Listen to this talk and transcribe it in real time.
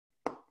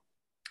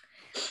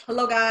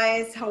Hello,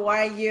 guys. How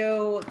are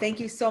you? Thank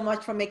you so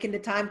much for making the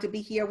time to be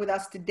here with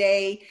us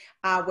today.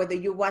 Whether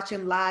you're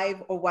watching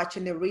live or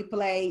watching the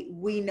replay,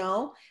 we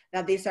know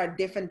that these are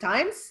different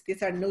times.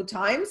 These are new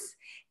times.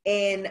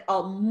 And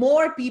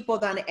more people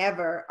than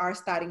ever are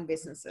starting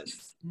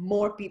businesses.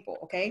 More people,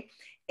 okay?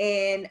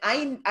 And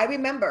I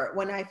remember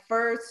when I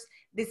first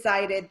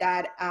decided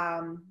that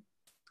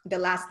the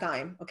last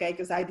time, okay,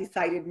 because I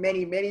decided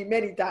many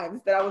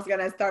times that I was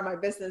gonna start my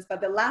business,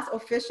 but the last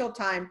official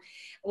time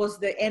was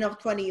the end of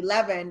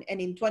 2011, and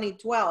in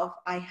 2012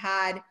 I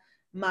had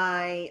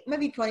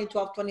maybe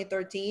 2012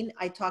 2013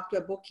 I talked to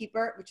a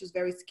bookkeeper, which was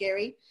very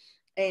scary,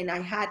 and I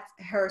had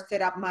her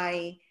set up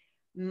my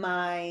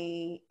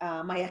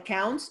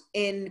accounts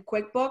in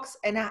QuickBooks,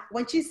 and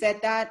when she said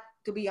that,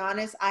 to be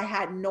honest, I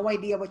had no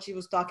idea what she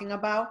was talking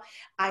about.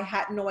 I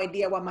had no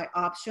idea what my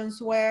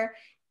options were.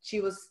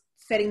 She was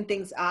setting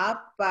things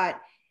up,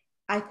 but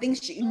I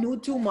think she knew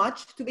too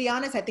much, to be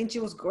honest. I think she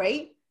was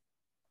great,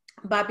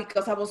 but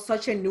because I was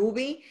such a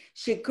newbie,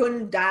 she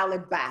couldn't dial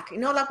it back. You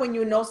know, like when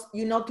you know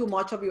too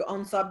much of your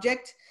own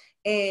subject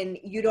and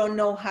you don't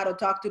know how to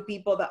talk to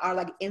people that are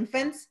like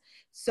infants.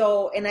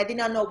 So, and I did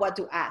not know what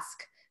to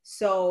ask.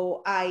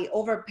 So I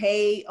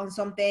overpay on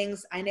some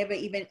things. I never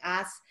even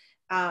asked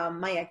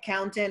my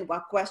accountant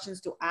what questions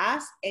to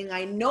ask. And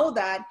I know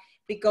that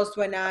because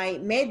when I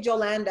met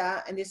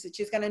Yolanda, and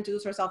she's going to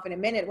introduce herself in a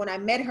minute, when I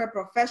met her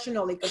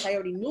professionally, because I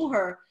already knew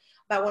her,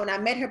 but when I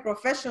met her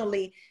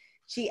professionally,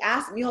 she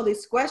asked me all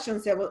these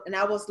questions, and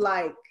I was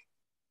like,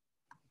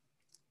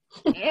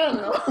 I don't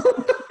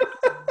know.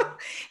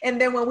 And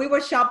then when we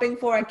were shopping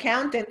for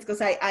accountants, because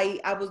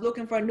I was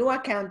looking for a new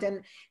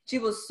accountant, she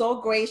was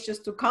so gracious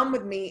to come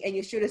with me, and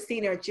you should have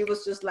seen her. She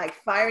was just like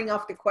firing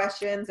off the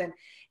questions,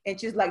 and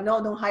she's like,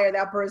 no, don't hire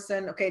that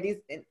person. Okay,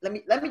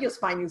 let me just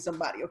find you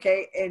somebody,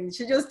 okay? And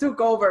she just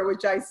took over,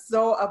 which I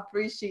so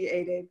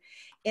appreciated.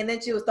 And then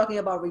she was talking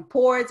about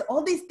reports,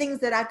 all these things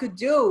that I could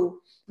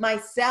do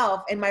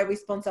myself and my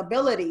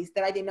responsibilities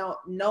that I did not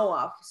know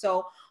of.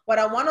 So what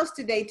I want us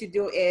today to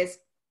do is,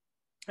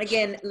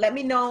 again, let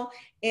me know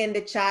in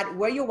the chat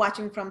where you're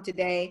watching from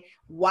today,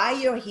 why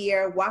you're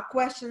here, what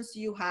questions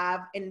you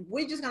have, and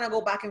we're just gonna go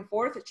back and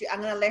forth.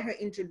 I'm gonna let her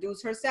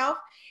introduce herself,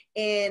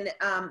 and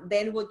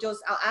then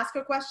I'll ask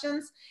her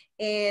questions,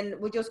 and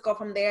we'll just go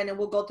from there, and then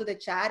we'll go to the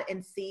chat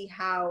and see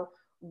how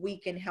we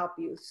can help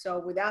you. So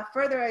without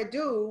further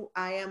ado,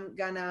 I am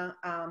gonna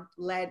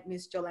let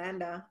Miss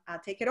Yolanda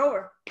take it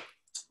over.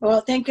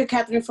 Well, thank you,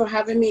 Catherine, for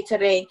having me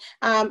today.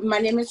 My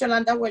name is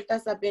Yolanda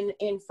Huertas. I've been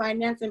in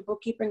finance and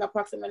bookkeeping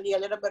approximately a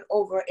little bit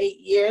over 8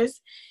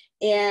 years.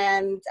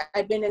 And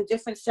I've been in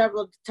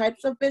several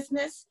types of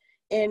business,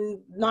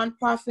 in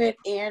nonprofit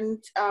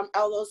and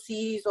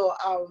LLCs or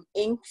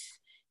Incs.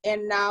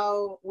 And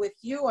now with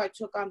you, I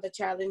took on the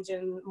challenge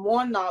and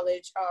more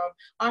knowledge of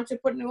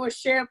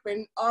entrepreneurship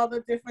and all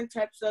the different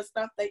types of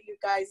stuff that you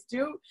guys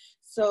do.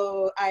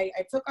 So I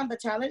took on the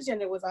challenge,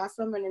 and it was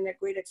awesome and a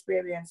great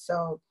experience.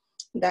 So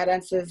that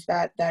answers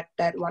that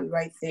one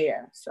right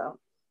there. So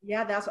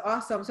yeah, that's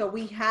awesome. So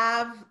we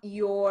have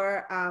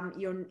your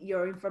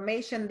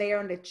information there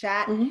on the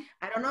chat. Mm-hmm.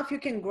 I don't know if you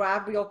can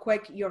grab real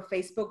quick your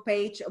Facebook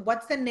page.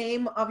 What's the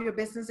name of your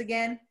business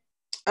again?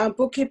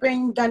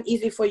 Bookkeeping Done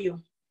Easy for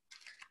You.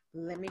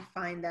 Let me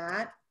find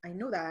that. I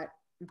know that,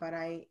 but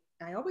I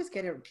always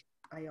get it.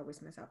 I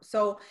always mess up.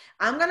 So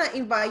I'm gonna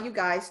invite you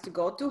guys to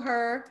go to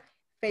her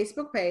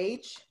Facebook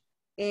page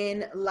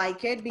and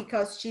like it,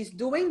 because she's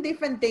doing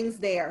different things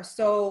there.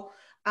 So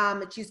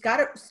she's got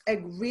a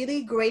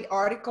really great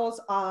articles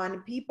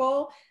on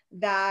people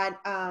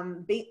that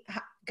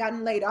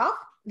gotten laid off.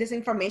 This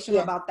information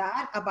about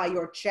that, about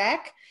your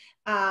check,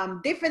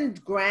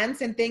 different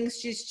grants and things.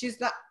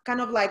 She's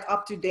kind of like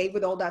up to date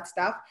with all that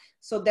stuff.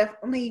 So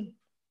definitely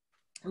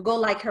go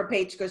like her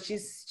page, because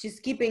she's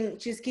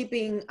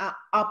keeping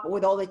up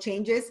with all the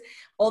changes,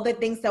 all the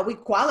things that we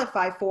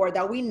qualify for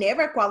that we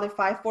never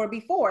qualified for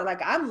before.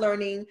 Like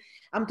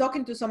I'm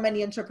talking to so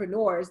many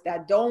entrepreneurs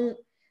that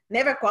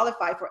never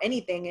qualify for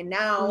anything, and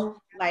now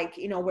like,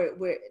 you know,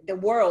 we're the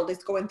world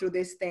is going through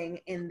this thing,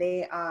 and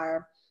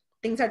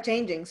things are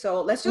changing.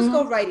 So let's just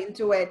go right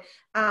into it.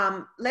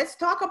 Let's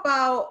talk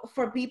about,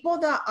 for people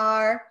that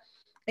are,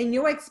 in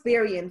your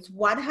experience,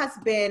 what has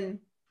been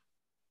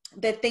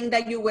the thing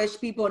that you wish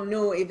people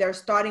knew if they're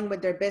starting with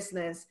their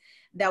business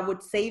that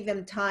would save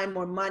them time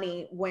or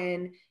money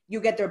when you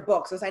get their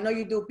books? Because I know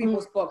you do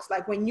people's books.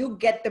 Like when you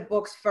get the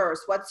books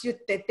first, what's the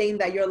thing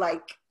that you're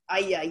like,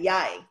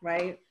 ay,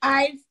 right?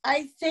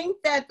 I think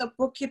that the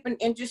bookkeeping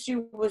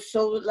industry was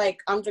so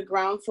like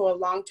underground for a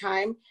long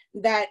time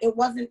that it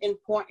wasn't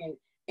important.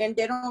 And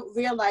they don't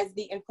realize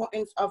the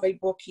importance of a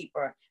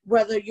bookkeeper.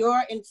 Whether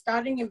you're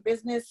starting in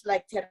business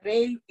like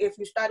today, if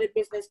you started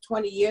business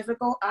 20 years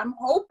ago, I'm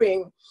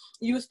hoping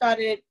you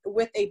started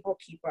with a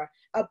bookkeeper.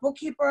 A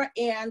bookkeeper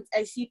and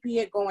a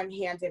CPA going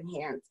hand in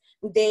hand.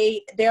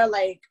 They're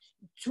like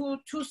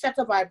two sets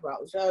of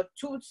eyebrows,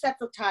 two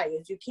sets of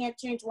tires. You can't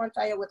change one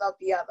tire without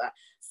the other.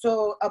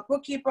 So a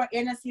bookkeeper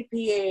and a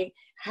CPA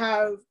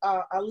have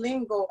a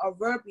lingo, a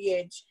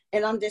verbiage,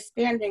 an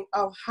understanding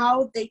of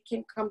how they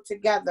can come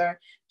together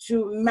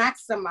to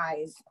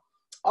maximize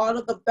all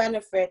of the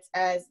benefits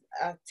as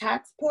a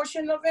tax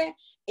portion of it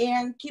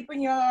and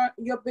keeping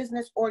your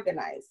business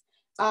organized.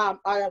 A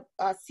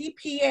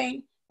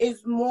CPA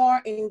is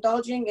more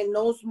indulging and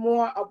knows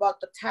more about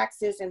the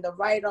taxes and the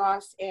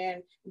write-offs,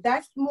 and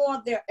that's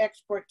more their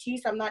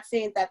expertise. I'm not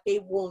saying that they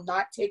will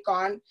not take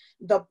on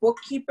the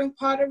bookkeeping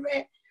part of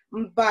it,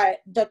 but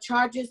the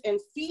charges and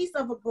fees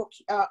of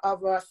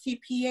a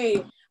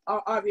CPA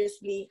are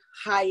obviously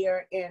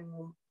higher and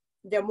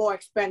they're more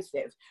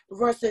expensive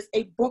versus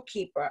a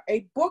bookkeeper.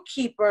 A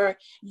bookkeeper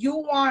you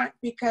want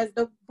because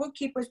the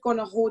bookkeeper is going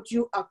to hold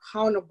you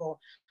accountable.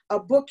 A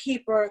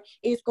bookkeeper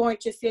is going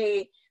to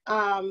say,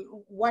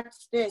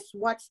 what's this,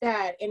 what's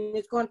that, and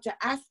it's going to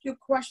ask you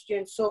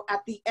questions. So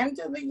at the end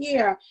of the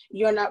year,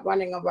 you're not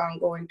running around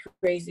going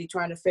crazy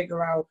trying to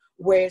figure out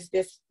where's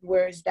this,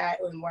 where's that,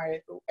 and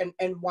where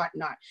and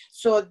whatnot.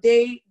 So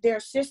they're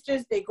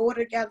sisters, they go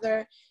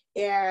together,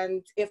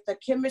 and if the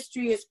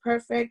chemistry is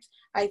perfect,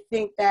 I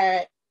think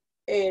that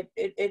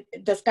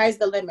the sky's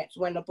the limit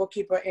when a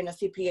bookkeeper and a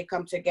CPA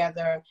come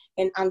together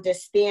and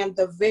understand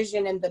the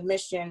vision and the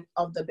mission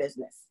of the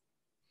business.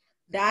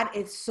 That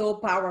is so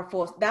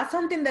powerful. That's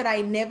something that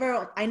I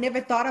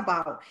never thought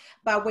about.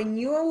 But when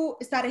you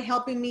started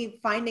helping me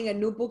finding a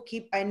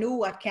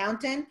new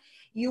accountant,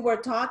 you were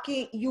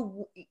talking,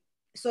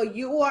 so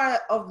you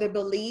are of the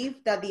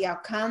belief that the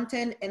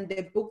accountant and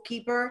the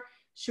bookkeeper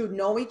should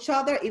know each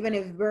other, even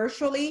if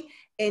virtually,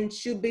 and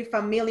should be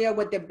familiar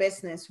with the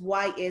business.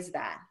 Why is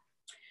that?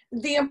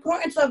 The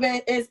importance of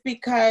it is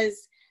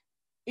because,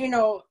 you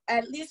know,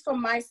 at least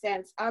from my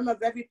sense, I'm a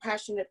very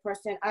passionate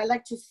person. I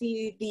like to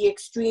see the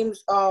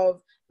extremes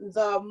of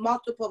the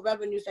multiple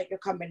revenues that you're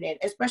coming in,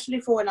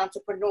 especially for an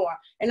entrepreneur.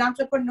 An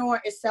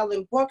entrepreneur is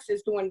selling books,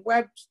 is doing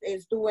webs,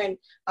 is doing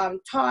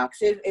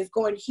talks, is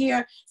going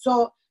here.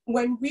 So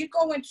when we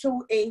go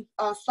into a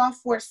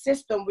software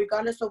system,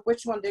 regardless of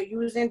which one they're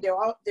using, there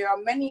are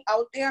many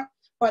out there,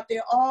 but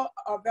they all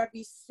are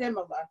very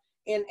similar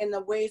in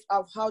the ways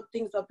of how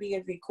things are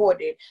being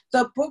recorded.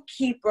 The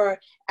bookkeeper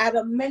at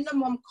a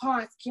minimum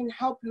cost can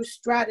help you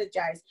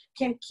strategize,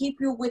 can keep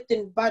you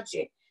within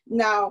budget.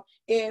 Now,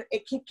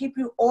 it can keep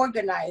you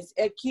organized.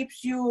 It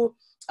keeps you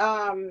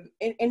in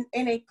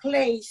a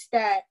place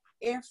that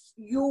if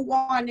you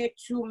wanted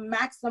to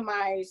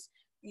maximize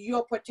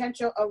your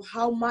potential of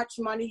how much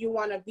money you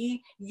want to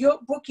be, your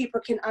bookkeeper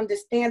can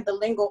understand the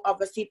lingo of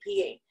a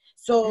CPA.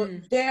 So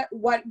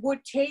what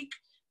would take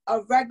a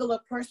regular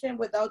person,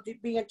 without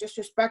being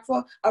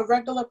disrespectful, a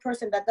regular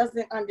person that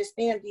doesn't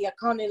understand the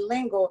accounting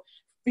lingo,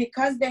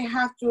 because they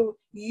have to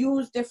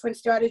use different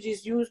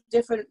strategies, use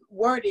different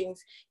wordings,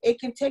 it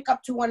can take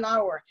up to 1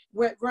 hour.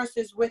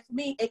 Versus with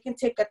me, it can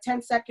take a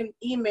 10-second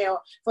email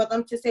for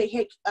them to say,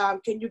 hey,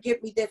 can you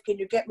get me this? Can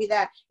you get me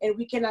that? And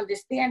we can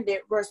understand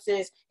it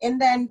versus,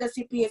 and then the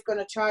CPA is going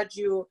to charge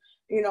you,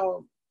 you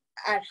know,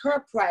 at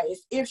her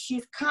price. If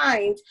she's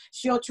kind,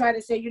 she'll try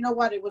to say, you know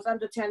what, it was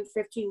under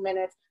 10-15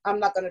 minutes, I'm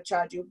not going to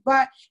charge you.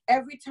 But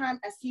every time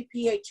a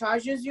CPA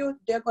charges you,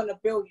 they're going to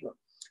bill you.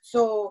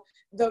 So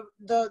the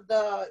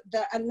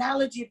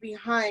analogy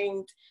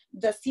behind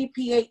the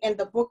CPA and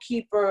the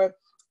bookkeeper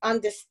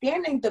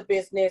understanding the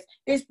business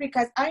is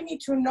because I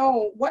need to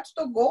know what's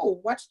the goal,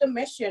 what's the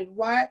mission,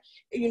 why,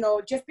 you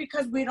know, just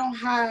because we don't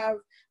have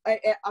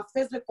a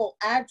physical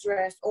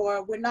address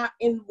or we're not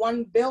in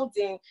one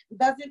building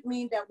doesn't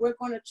mean that we're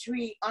going to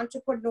treat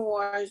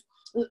entrepreneurs,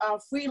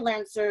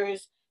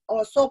 freelancers,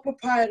 or sole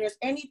proprietors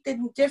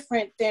anything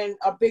different than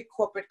a big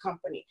corporate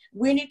company.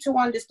 We need to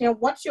understand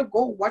what's your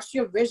goal, what's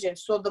your vision.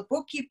 So the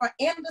bookkeeper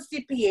and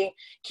the CPA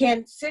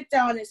can sit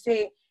down and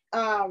say,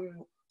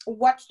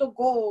 what's the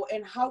goal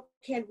and how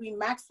can we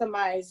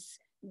maximize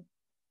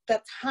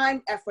the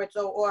time efforts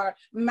or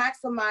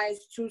maximize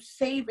to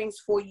savings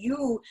for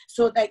you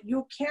so that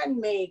you can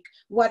make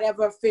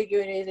whatever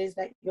figure it is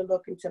that you're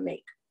looking to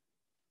make.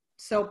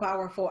 So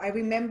powerful. I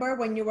remember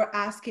when you were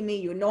asking me,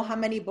 you know how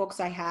many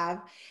books I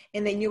have,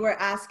 and then you were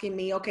asking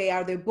me, okay,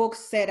 are the books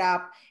set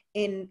up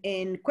in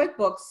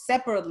QuickBooks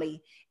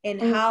separately?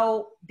 And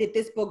how did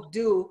this book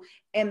do?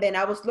 And then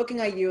I was looking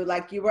at you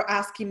like you were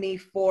asking me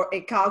for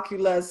a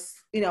calculus,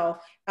 you know,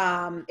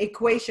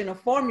 equation or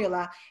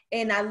formula.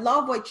 And I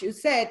love what you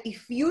said.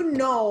 If you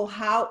know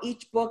how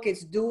each book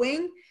is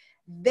doing,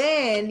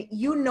 then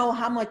you know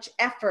how much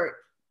effort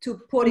to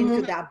put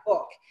into that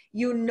book.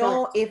 You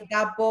know if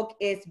that book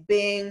is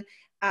being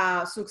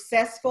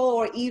successful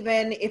or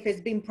even if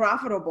it's been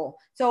profitable.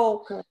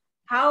 So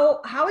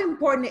how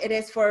important it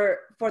is for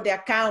the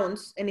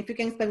accounts, and if you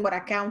can explain what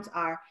accounts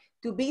are,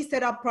 to be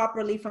set up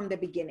properly from the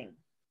beginning.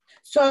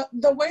 So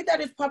the way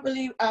that it's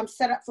properly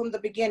set up from the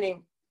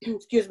beginning,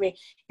 excuse me,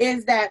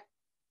 is that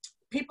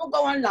people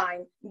go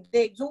online,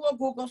 they do a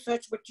Google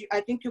search, which I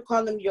think you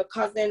call them your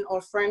cousin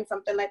or friend,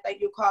 something like that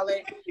you call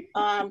it.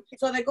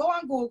 So they go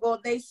on Google,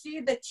 they see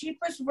the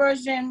cheapest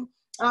version.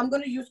 I'm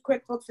going to use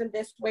QuickBooks in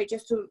this way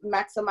just to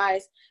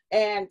maximize.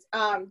 And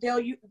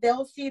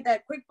they'll see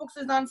that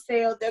QuickBooks is on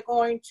sale. They're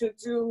going to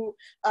do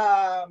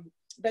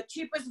the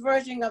cheapest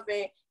version of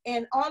it.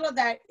 And all of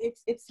that,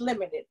 it's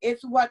limited.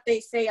 It's what they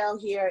say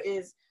out here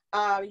is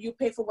you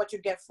pay for what you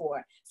get for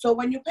it. So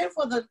when you pay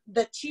for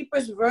the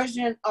cheapest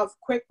version of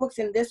QuickBooks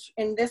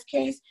in this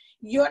case,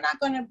 you're not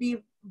going to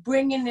be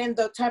bringing in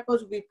the type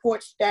of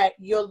reports that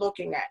you're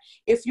looking at.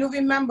 If you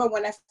remember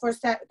when I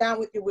first sat down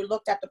with you, we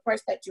looked at the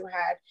price that you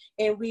had,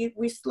 and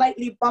we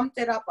slightly bumped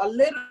it up a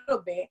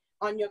little bit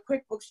on your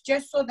QuickBooks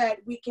just so that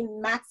we can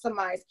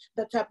maximize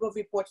the type of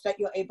reports that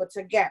you're able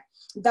to get.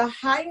 The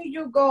higher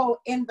you go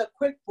in the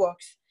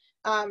QuickBooks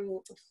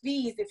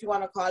fees, if you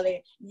want to call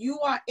it, you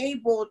are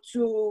able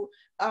to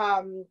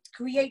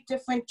create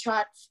different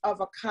charts of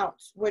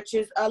accounts, which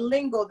is a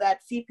lingo that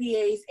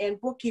CPAs and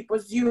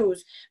bookkeepers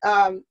use,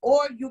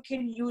 or you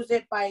can use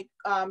it by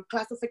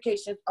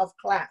classifications of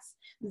class.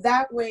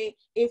 That way,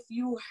 if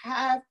you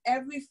have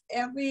every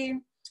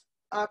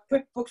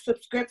QuickBooks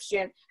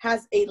subscription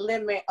has a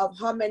limit of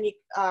how many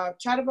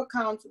chart of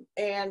accounts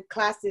and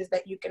classes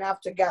that you can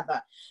have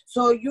together.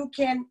 So you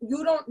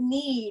don't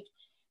need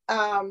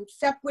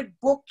separate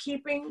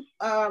bookkeeping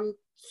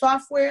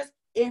softwares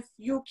if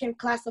you can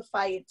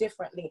classify it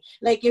differently.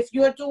 Like if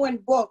you're doing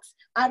books,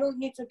 I don't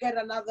need to get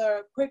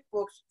another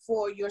QuickBooks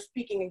for your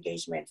speaking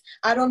engagements.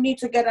 I don't need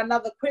to get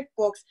another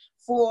QuickBooks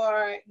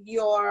for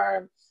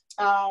your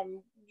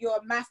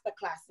master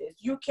classes.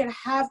 You can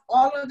have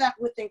all of that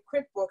within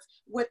QuickBooks.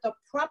 With a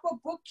proper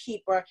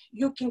bookkeeper,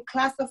 you can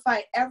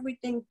classify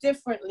everything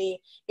differently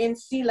and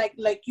see, like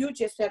you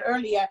just said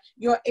earlier,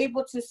 you're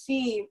able to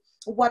see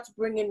what's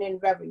bringing in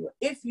revenue.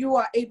 If you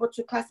are able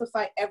to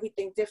classify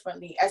everything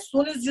differently, as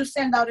soon as you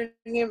send out an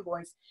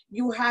invoice,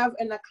 you have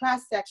in a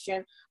class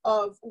section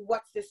of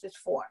what this is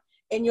for.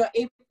 And you're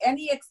able,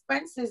 any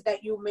expenses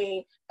that you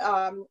may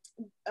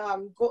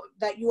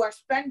that you are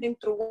spending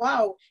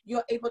throughout,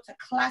 you're able to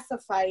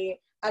classify it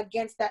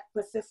against that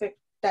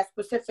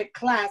specific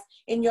class,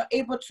 and you're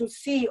able to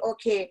see,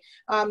 okay,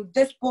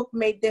 this book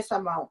made this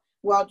amount.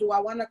 Well, do I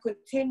want to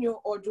continue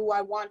or do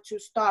I want to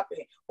stop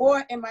it?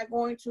 Or am I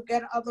going to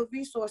get other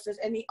resources,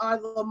 any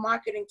other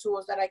marketing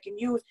tools that I can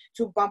use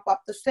to bump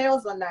up the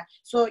sales on that?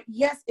 So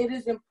yes, it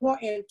is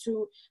important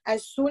to,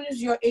 as soon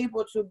as you're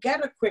able to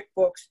get a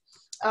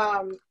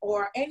QuickBooks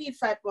or any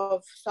type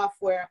of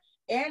software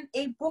and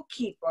a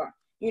bookkeeper,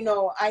 you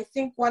know, I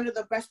think one of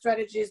the best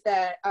strategies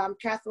that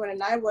Catherine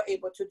and I were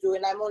able to do,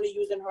 and I'm only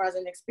using her as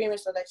an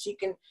experience so that she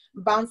can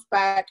bounce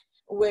back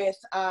with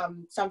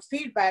some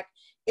feedback,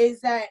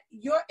 is that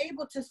you're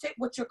able to sit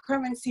with your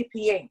current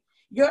CPA.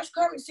 Your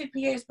current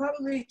CPA is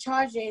probably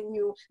charging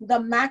you the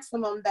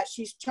maximum that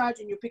she's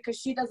charging you because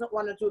she doesn't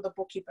want to do the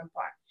bookkeeping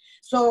part.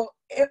 So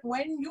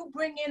when you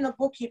bring in a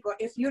bookkeeper,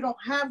 if you don't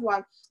have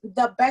one,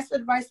 the best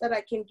advice that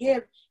I can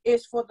give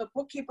is for the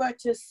bookkeeper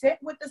to sit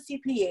with the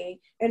CPA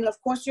and of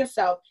course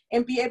yourself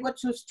and be able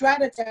to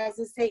strategize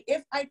and say,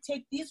 if I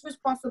take these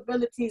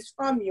responsibilities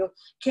from you,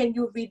 can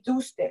you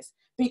reduce this?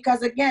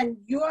 Because again,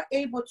 you're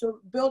able to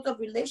build a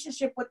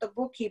relationship with the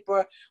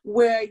bookkeeper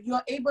where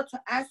you're able to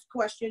ask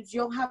questions.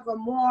 You'll have a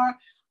more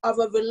of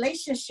a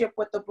relationship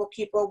with the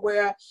bookkeeper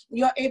where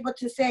you're able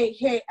to say,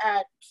 hey,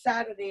 at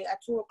Saturday at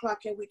 2:00,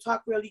 can we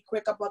talk really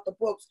quick about the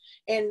books?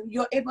 And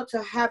you're able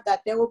to have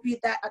that. There will be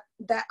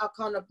that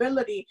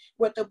accountability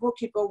with the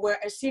bookkeeper, where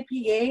a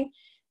CPA,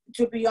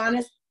 to be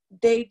honest,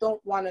 they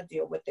don't want to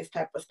deal with this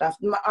type of stuff.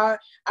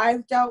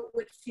 I've dealt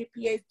with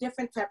CPAs,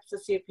 different types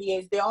of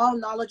CPAs. They're all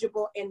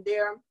knowledgeable in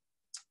their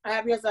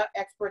areas of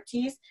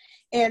expertise.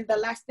 And the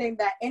last thing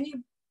that any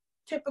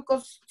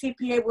typical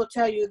CPA will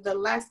tell you, the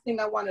last thing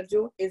I want to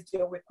do is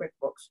deal with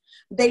QuickBooks.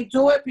 They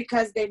do it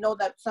because they know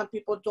that some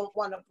people don't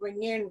want to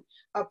bring in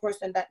a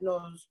person that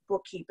knows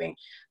bookkeeping.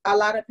 A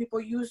lot of people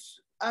use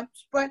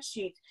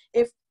spreadsheets.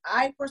 If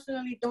I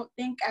personally don't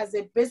think as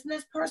a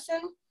business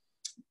person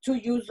to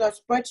use a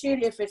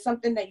spreadsheet, if it's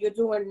something that you're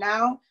doing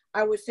now,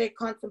 I would say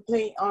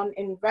contemplate on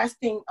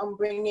investing, on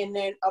bringing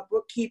in a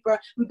bookkeeper,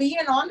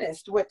 being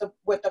honest with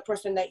the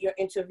person that you're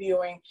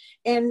interviewing,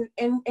 and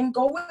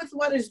go with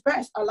what is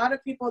best. A lot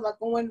of people are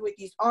going with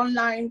these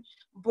online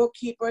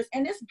bookkeepers,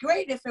 and it's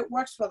great if it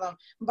works for them.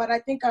 But I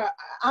think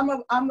I'm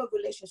a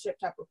relationship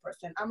type of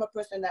person. I'm a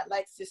person that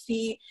likes to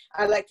see,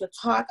 I like to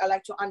talk, I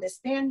like to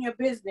understand your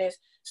business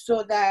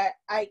so that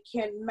I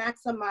can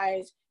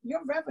maximize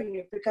your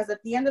revenue. Because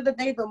at the end of the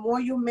day, the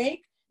more you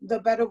make, the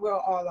better we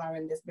all are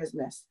in this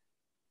business.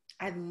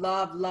 I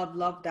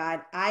love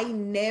that. I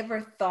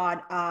never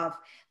thought of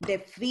the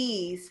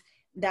fees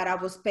that I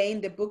was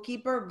paying the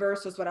bookkeeper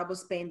versus what I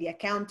was paying the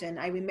accountant.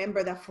 I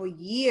remember that for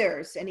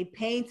years, and it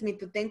pains me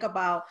to think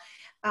about.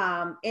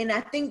 And I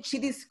think she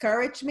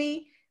discouraged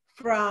me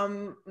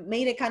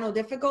made it kind of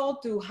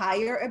difficult to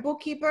hire a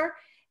bookkeeper.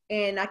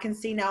 and I can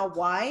see now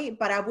why,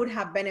 but I would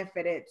have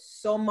benefited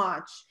so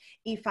much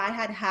if I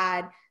had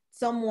had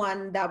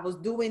someone that was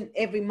doing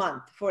every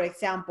month. For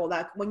example,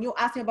 like when you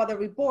asked me about the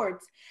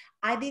reports,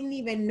 I didn't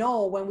even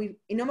know when we,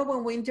 you know,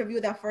 when we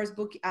interviewed that first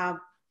book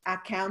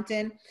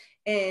accountant,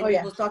 and Oh we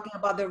yeah. was talking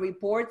about the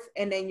reports,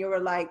 and then you were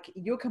like,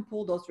 you can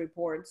pull those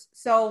reports.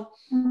 So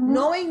Mm-hmm.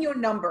 knowing your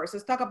numbers,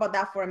 let's talk about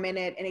that for a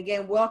minute. And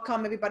again,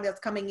 welcome everybody that's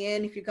coming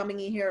in. If you're coming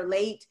in here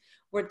late,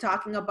 we're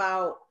talking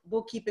about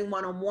bookkeeping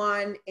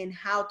one-on-one and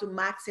how to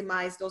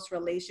maximize those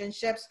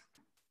relationships.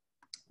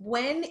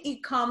 When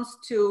it comes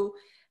to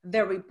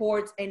the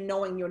reports and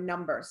knowing your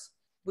numbers,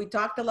 we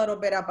talked a little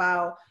bit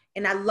about,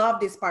 and I love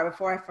this part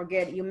before I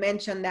forget, you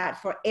mentioned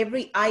that for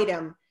every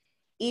item,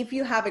 if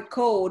you have a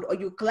code or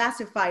you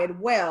classify it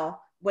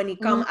well, when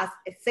it comes as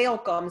a sale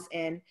comes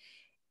in,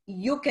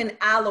 you can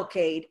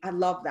allocate, I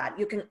love that,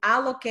 you can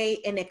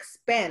allocate an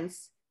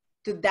expense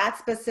to that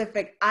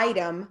specific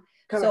item.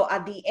 Correct. So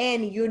at the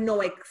end, you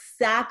know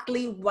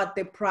exactly what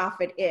the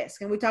profit is.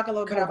 Can we talk a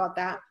little bit Correct. about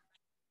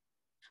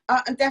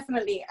that?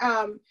 Definitely.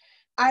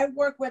 I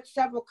work with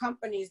several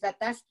companies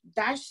that's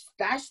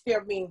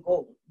their main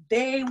goal.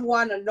 They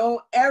want to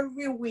know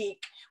every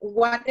week,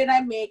 what did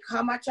I make,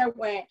 how much I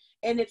went,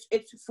 and it's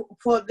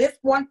for this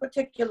one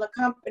particular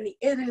company,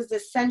 it is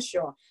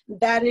essential.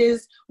 That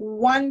is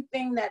one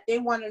thing that they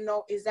want to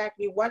know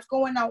exactly what's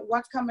going on,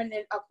 what's coming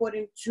in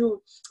according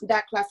to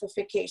that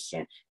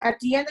classification. At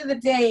the end of the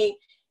day,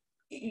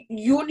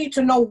 you need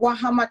to know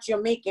how much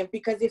you're making,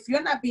 because if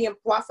you're not being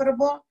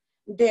profitable,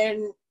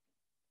 then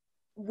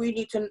we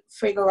need to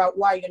figure out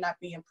why you're not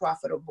being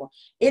profitable.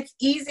 It's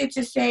easy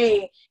to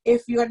say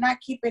if you're not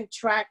keeping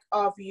track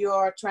of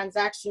your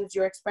transactions,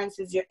 your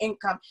expenses, your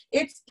income.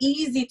 It's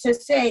easy to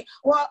say,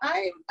 well,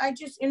 I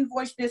just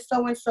invoiced this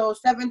so-and-so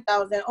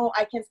 7,000. Oh,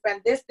 I can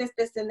spend this,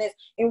 and this.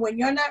 And when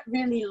you're not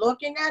really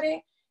looking at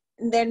it,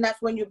 then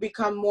that's when you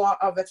become more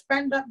of a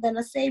spender than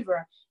a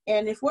saver.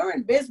 And if we're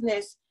in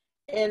business,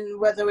 and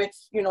whether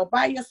it's, you know,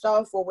 by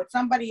yourself or with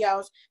somebody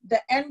else, the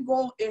end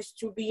goal is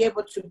to be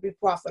able to be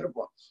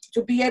profitable,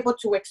 to be able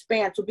to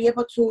expand, to be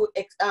able to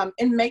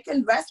and make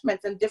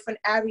investments in different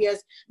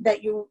areas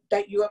that you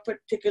are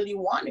particularly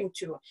wanting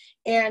to.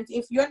 And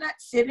if you're not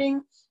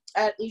sitting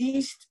at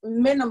least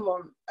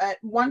minimum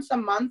once a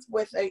month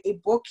with a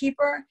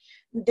bookkeeper,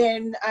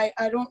 then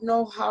I don't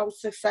know how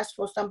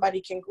successful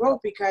somebody can grow,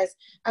 because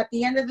at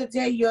the end of the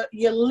day,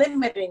 you're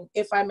limiting,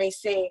 if I may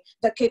say,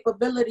 the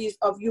capabilities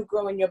of you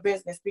growing your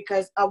business,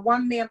 because a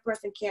one-man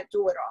person can't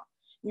do it all.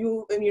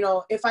 You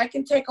know, if I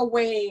can take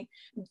away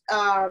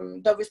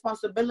the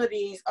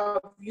responsibilities of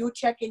you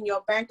checking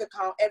your bank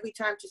account every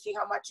time to see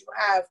how much you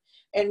have,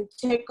 and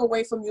take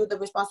away from you the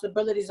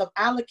responsibilities of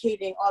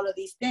allocating all of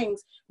these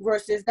things,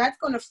 versus that's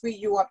going to free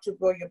you up to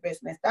grow your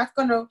business. That's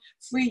going to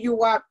free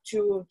you up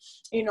to,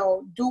 you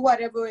know, do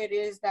whatever it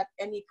is that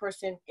any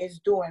person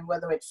is doing,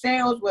 whether it's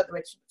sales, whether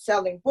it's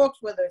selling books,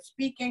 whether it's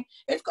speaking.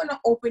 It's going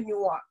to open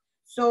you up.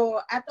 So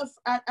at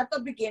the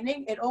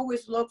beginning, it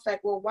always looks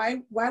like, well,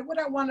 why would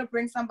I want to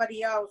bring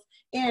somebody else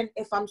in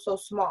if I'm so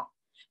small?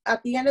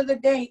 At the end of the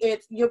day,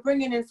 it's you're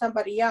bringing in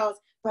somebody else,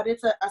 but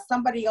it's a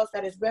somebody else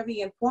that is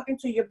very important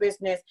to your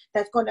business,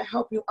 that's going to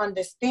help you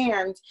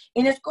understand,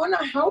 and it's going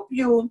to help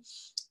you,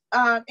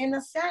 in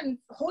a sense,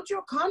 hold you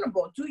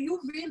accountable. Do you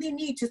really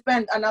need to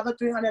spend another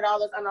 $300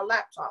 on a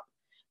laptop?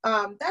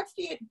 That's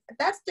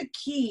the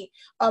key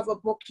of a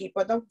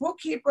bookkeeper. The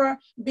bookkeeper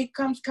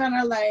becomes kind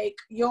of like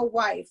your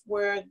wife,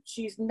 where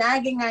she's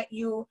nagging at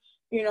you,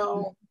 you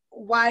know,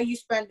 why are you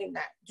spending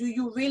that? Do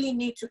you really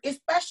need to?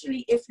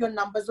 Especially if your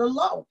numbers are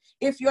low.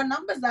 If your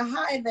numbers are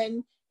high,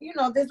 then, you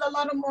know, there's a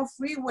lot of more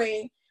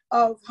freeway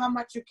of how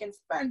much you can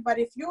spend. But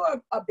if you're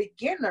a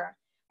beginner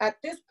at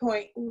this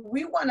point,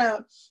 we want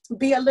to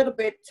be a little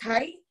bit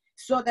tight,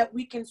 so that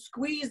we can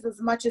squeeze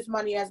as much as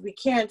money as we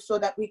can, so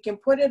that we can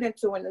put it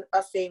into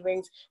a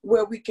savings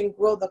where we can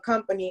grow the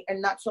company, and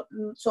not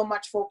so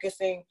much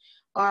focusing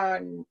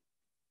on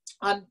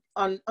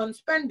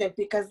spending.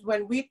 Because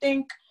when we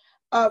think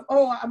of,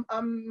 oh,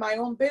 I'm my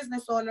own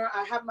business owner,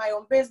 I have my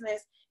own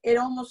business, it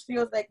almost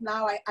feels like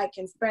now I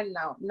can spend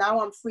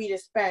now I'm free to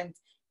spend,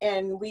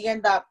 and we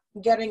end up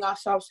getting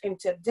ourselves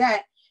into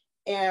debt,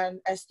 and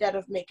instead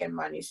of making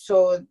money.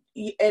 So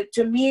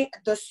to me,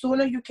 the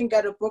sooner you can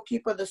get a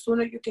bookkeeper, the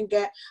sooner you can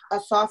get a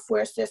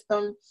software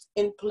system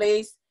in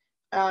place,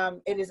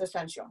 it is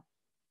essential.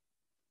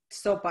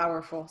 So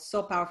powerful,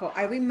 so powerful.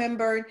 I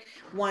remember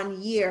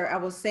one year, I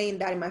was saying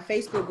that in my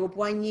Facebook group,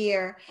 one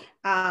year,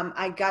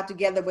 I got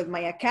together with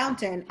my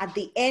accountant at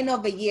the end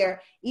of the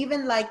year,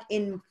 even like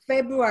in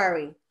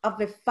February of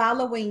the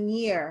following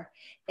year.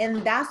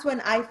 And that's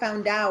when I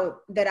found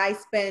out that I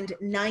spent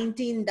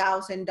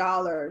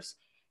 $19,000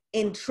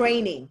 in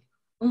training.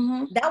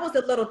 Mm-hmm. That was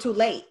a little too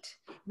late,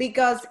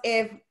 because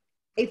if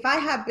I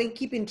had been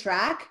keeping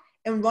track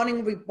and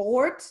running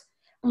reports,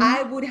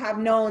 I would have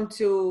known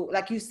to,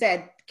 like you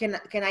said, can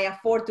I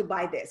afford to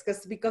buy this?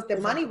 Because the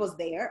money was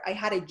there. I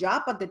had a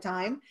job at the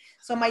time.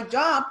 So my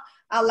job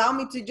allowed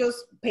me to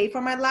just pay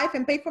for my life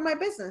and pay for my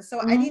business.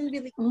 So I didn't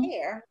really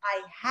care.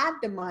 I had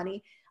the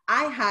money.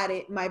 I had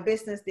it, my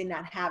business did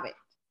not have it.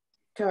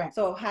 Correct.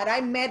 So had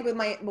I met with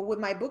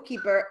my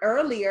bookkeeper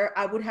earlier,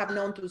 I would have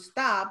known to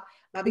stop,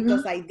 but Mm-hmm.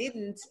 because I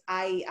didn't,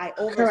 I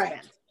overspent.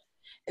 Correct.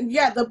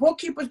 Yeah, the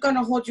bookkeeper is going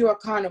to hold you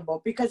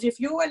accountable, because if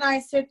you and I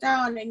sit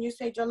down and you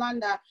say,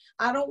 Jolanda,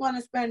 I don't want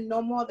to spend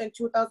no more than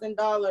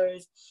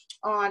 $2,000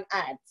 on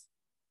ads.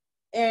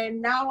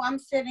 And now I'm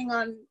sitting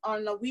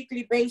on a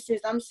weekly basis,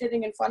 I'm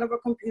sitting in front of a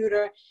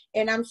computer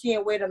and I'm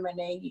seeing, wait a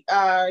minute,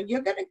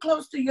 you're getting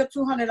close to your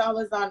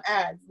 $200 on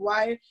ads.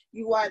 Why?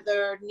 You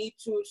either need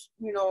to,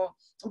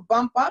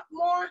 bump up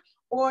more,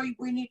 or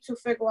we need to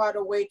figure out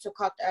a way to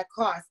cut that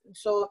cost.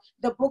 So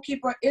the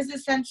bookkeeper is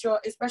essential,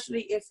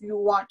 especially if you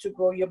want to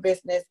grow your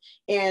business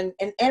in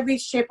every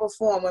shape or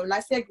form. When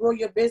I say grow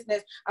your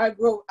business, I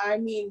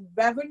mean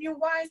revenue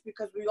wise,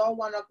 because we all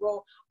want to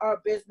grow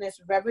our business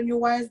revenue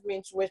wise,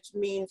 which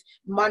means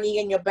money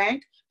in your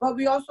bank. But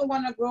we also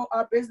want to grow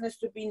our business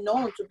to be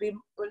known, to be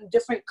in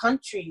different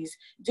countries,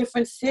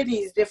 different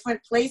cities,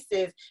 different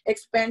places,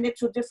 expand it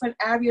to different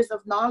areas of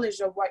knowledge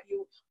of what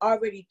you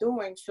already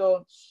doing.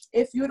 So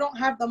if you don't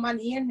have the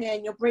money in there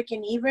and you're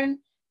breaking even,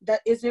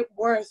 that is it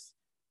worth,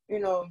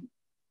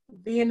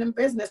 being in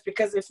business?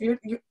 Because if you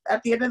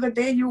at the end of the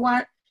day, you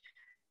want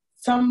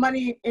some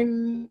money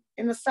in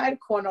the side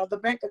corner of the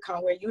bank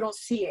account where you don't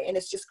see it and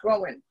it's just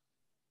growing.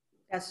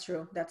 That's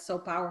true. That's so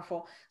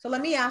powerful. So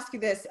let me ask you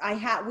this.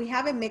 We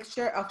have a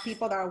mixture of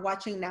people that are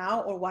watching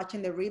now or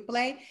watching the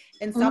replay,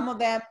 and Mm-hmm. some of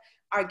them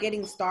are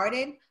getting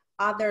started,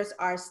 others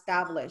are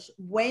established.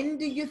 When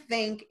do you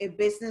think a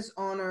business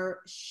owner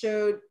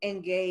should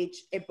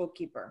engage a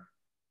bookkeeper?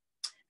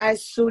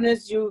 As soon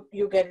as you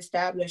get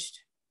established,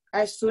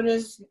 as soon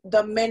as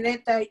the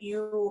minute that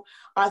you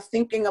are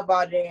thinking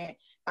about it,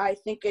 I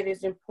think it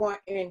is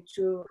important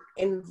to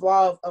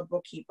involve a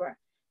bookkeeper.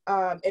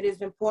 It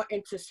is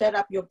important to set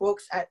up your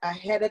books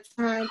ahead of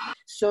time,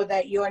 so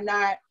that you're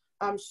not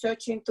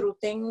searching through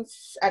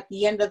things at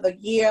the end of the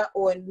year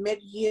or in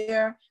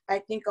mid-year. I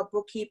think a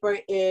bookkeeper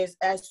is,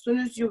 as soon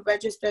as you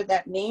register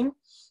that name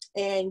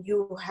and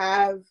you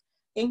have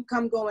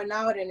income going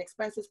out and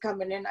expenses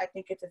coming in, I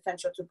think it's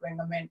essential to bring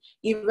them in,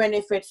 even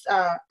if it's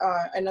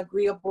an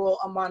agreeable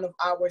amount of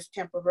hours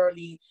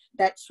temporarily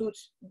that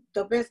suits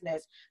the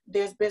business.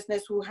 There's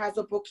business who has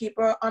a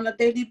bookkeeper on a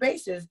daily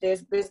basis.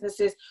 There's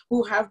businesses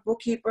who have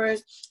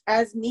bookkeepers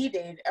as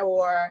needed,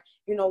 or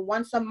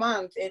once a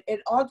month.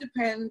 It all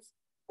depends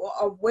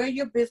on where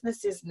your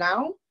business is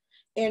now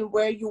and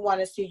where you want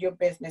to see your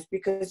business,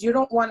 because you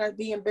don't want to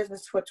be in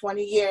business for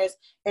 20 years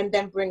and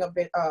then bring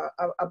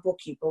a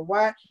bookkeeper.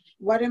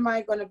 What am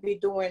I going to be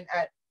doing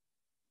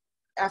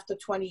after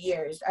 20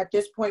 years? At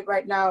this point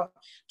right now,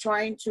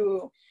 trying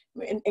to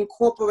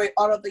incorporate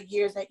all of the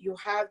years that you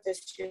have,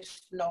 there's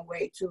just no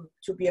way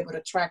to be able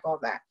to track all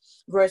that.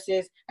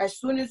 Versus as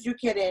soon as you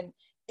get in,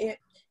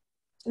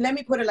 let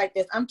me put it like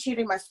this. I'm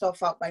cheating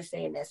myself out by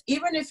saying this.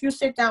 Even if you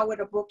sit down with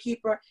a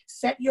bookkeeper,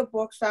 set your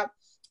books up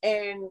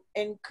and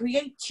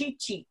create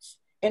cheat sheets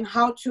and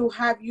how to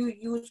have you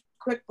use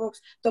QuickBooks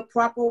the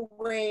proper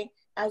way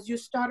as you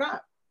start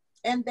up.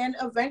 And then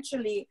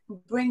eventually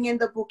bring in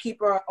the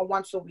bookkeeper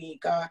once a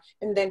week,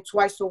 and then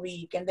twice a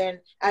week, and then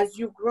as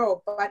you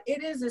grow. But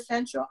it is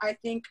essential, I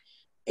think,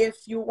 if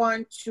you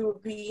want to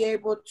be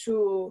able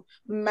to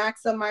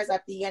maximize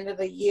at the end of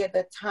the year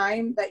the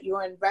time that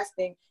you're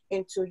investing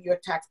into your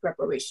tax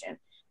preparation.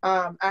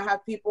 I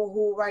have people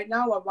who right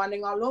now are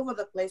running all over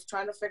the place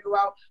trying to figure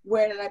out,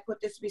 where did I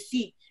put this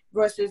receipt,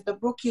 versus the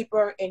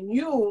bookkeeper and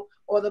you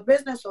or the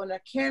business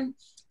owner can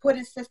put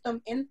a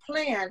system in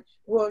plan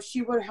where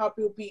she will help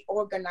you be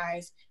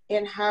organized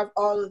and have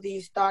all of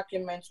these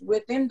documents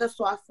within the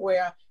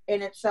software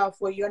in itself,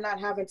 where you're not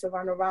having to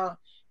run around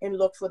and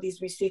look for these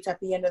receipts at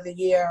the end of the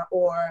year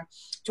or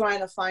trying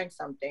to find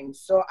something.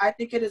 So I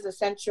think it is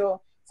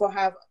essential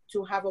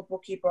to have a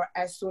bookkeeper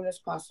as soon as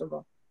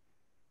possible.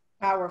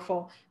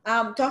 Powerful.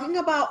 Talking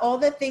about all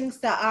the things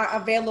that are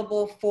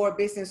available for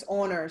business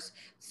owners.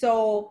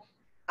 So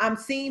I'm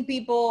seeing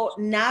people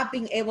not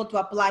being able to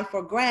apply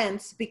for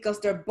grants because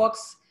their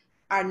books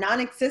are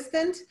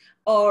non-existent,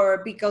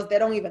 or because they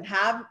don't even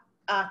have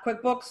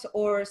QuickBooks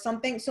or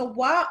something. So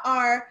what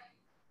are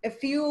a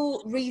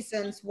few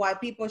reasons why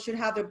people should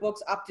have their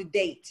books up to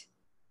date?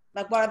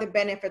 Like, what are the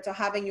benefits of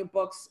having your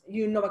books?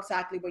 You know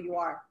exactly where you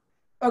are.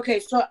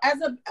 Okay, so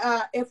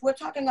if we're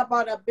talking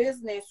about a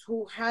business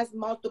who has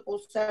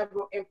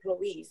several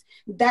employees,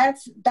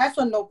 that's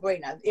a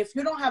no-brainer. If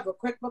you don't have a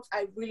QuickBooks,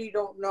 I really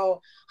don't know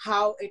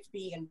how it's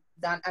being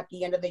done at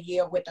the end of the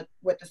year with the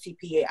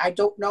CPA. I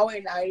don't know,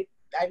 and I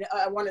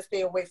want to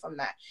stay away from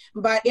that.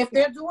 But if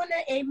they're doing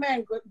it,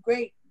 amen,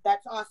 great,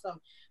 that's awesome.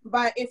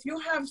 But if you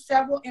have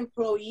several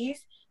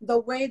employees, the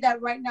way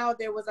that right now,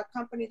 there was a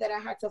company that I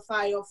had to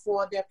file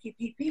for their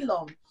PPP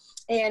loan,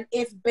 and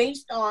it's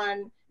based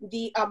on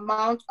the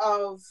amount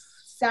of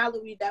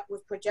salary that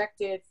was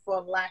projected for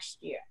last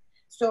year.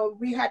 So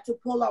we had to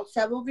pull out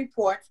several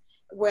reports,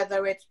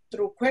 whether it's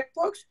through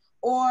QuickBooks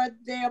or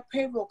their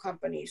payroll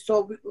company.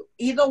 So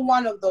either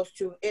one of those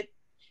two,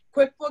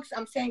 QuickBooks,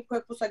 I'm saying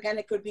QuickBooks again,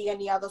 it could be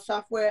any other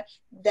software,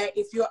 that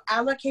if you're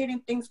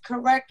allocating things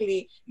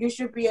correctly, you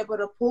should be able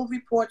to pull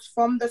reports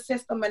from the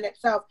system in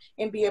itself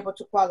and be able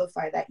to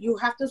qualify that. You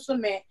have to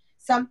submit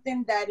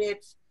something that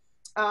it's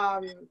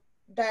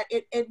that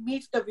it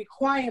meets the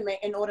requirement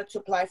in order to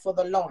apply for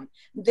the loan.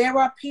 There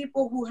are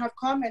people who have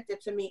commented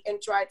to me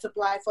and tried to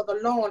apply for the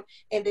loan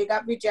and they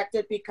got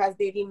rejected because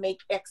they didn't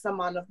make X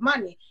amount of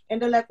money.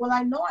 And they're like, well,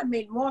 I know I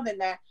made more than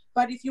that,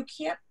 but if you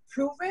can't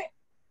prove it,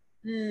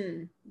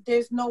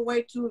 there's no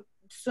way to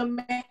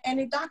submit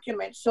any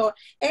document. So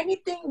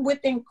anything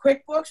within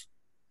QuickBooks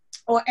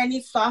or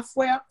any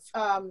software,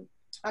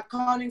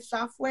 accounting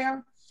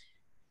software,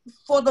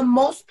 for the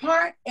most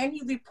part,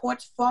 any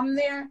reports from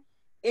there,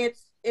 it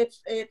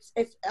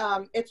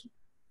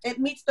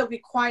meets the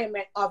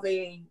requirement of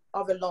a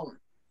loan.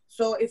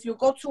 So if you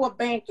go to a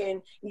bank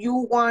and you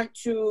want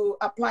to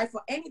apply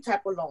for any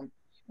type of loan,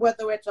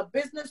 whether it's a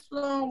business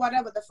loan,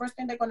 whatever, the first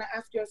thing they're going to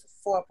ask you is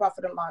for a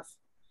profit and loss.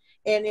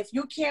 And if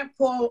you can't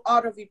pull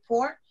out a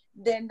report,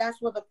 then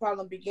that's where the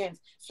problem begins.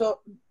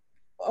 So,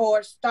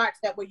 or starts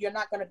that way, you're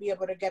not going to be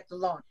able to get the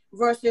loan.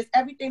 Versus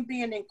everything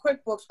being in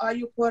QuickBooks, all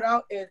you put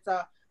out is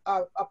a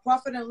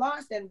profit and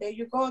loss, and there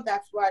you go.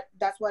 That's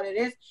what it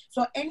is.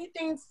 So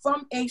anything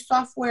from a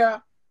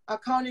software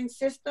accounting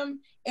system,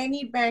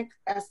 any bank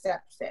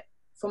accepts it,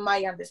 from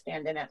my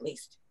understanding at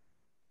least.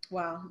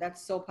 Wow,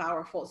 that's so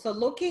powerful. So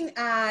looking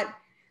at,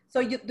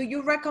 do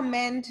you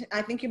recommend,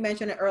 I think you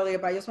mentioned it earlier,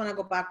 but I just want to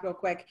go back real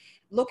quick,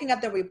 looking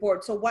at the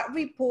report. So what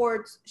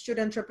reports should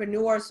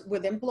entrepreneurs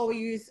with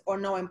employees or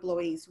no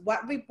employees,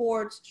 what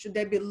reports should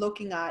they be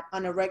looking at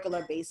on a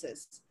regular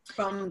basis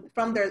from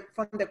their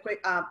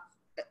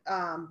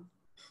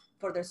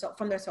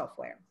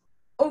software?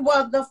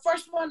 Well, the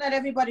first one that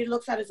everybody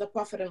looks at is a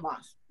profit and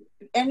loss.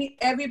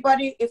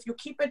 Everybody, if you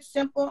keep it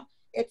simple,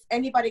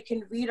 anybody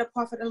can read a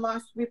profit and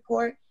loss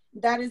report.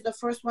 That is the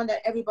first one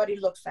that everybody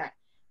looks at.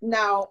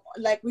 Now,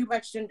 like we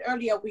mentioned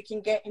earlier, we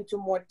can get into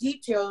more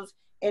details,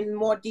 and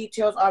more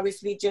details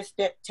obviously just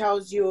that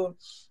tells you,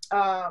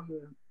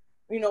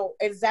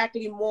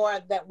 exactly more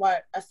that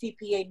what a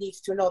CPA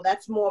needs to know.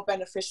 That's more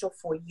beneficial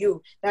for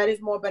you. That is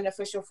more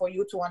beneficial for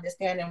you to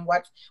understand, and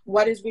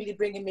what is really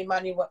bringing me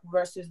money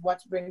versus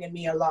what's bringing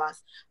me a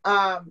loss.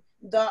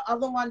 The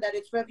other one that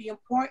is very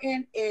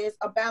important is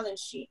a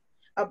balance sheet.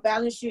 A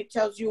balance sheet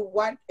tells you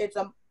what it's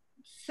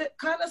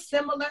kind of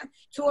similar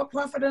to a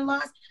profit and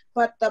loss,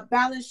 but the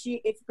balance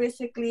sheet, it's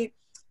basically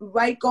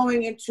right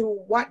going into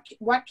what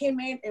came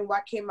in and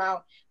what came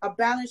out. A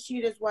balance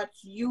sheet is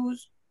what's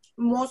used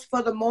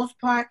for the most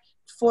part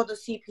for the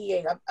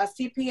CPA. A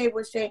CPA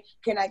would say,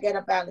 can I get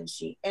a balance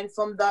sheet? And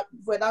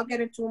without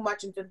getting too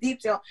much into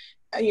detail,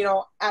 at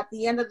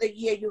the end of the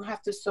year, you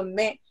have to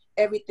submit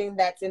everything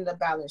that's in the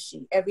balance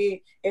sheet.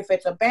 If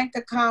it's a bank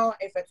account,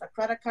 if it's a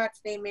credit card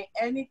statement,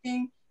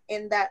 anything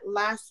in that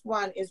last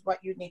one is what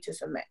you need to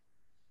submit.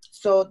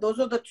 So those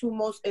are the two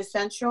most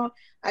essential.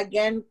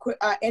 Again,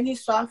 any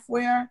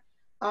software,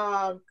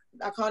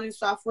 accounting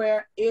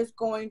software, is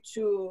going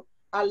to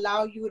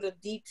allow you to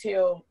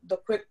detail the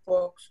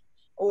QuickBooks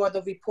or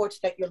the reports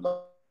that you're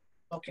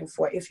looking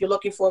for. If you're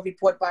looking for a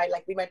report by,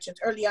 like we mentioned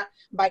earlier,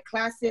 by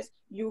classes,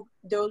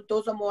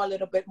 those are a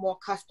little bit more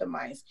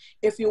customized.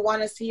 If you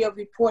want to see a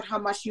report how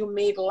much you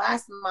made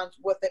last month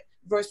with it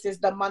versus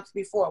the month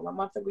before. What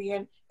month are we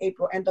in?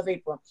 April, end of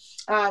April.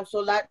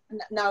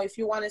 Now if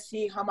you want to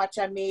see how much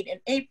I made in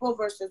April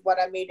versus what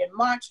I made in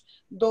March,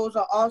 those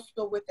are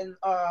also within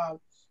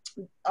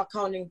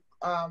accounting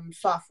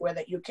software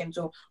that you can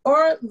do,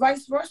 or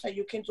vice versa.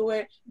 You can do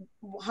it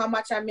how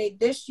much I made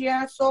this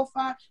year so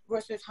far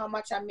versus how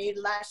much I made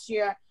last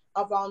year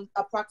around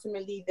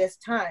approximately this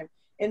time.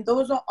 And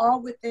those are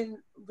all within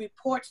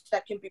reports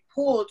that can be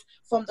pulled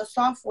from the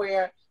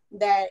software,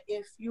 that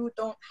if you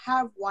don't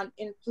have one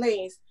in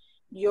place,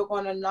 you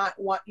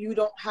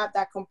don't have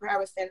that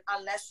comparison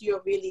unless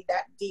you're really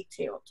that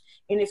detailed.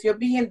 And if you're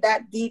being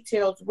that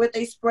detailed with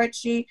a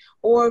spreadsheet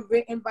or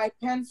written by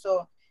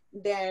pencil,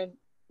 then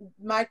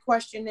my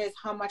question is,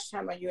 how much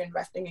time are you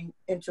investing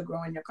into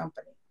growing your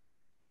company?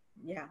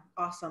 Yeah,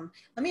 awesome.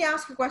 Let me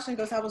ask you a question,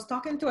 because I was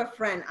talking to a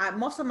friend.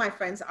 Most of my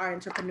friends are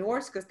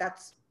entrepreneurs because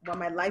that's what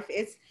my life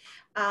is.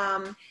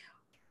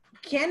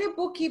 Can a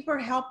bookkeeper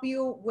help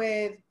you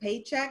with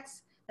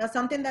paychecks? That's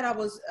something that I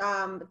was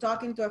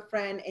talking to a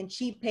friend, and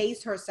she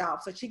pays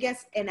herself. So she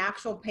gets an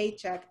actual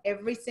paycheck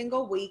every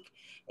single week,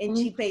 and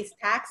she pays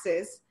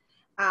taxes.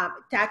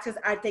 Taxes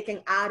are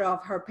taken out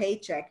of her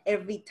paycheck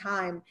every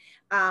time.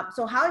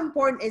 So how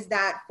important is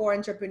that for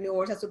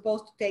entrepreneurs as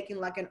opposed to taking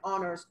like an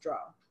honors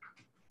draw?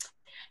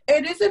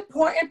 It is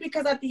important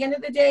because at the end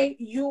of the day,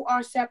 you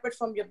are separate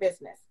from your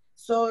business.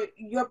 So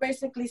you're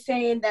basically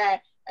saying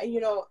that,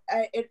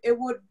 it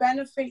would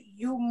benefit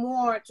you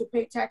more to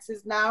pay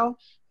taxes now.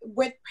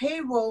 With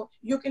payroll,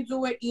 you can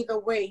do it either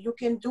way. You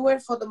can do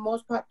it for the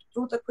most part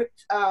through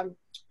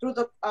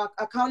the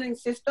accounting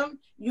system.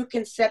 You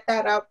can set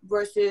that up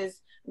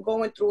versus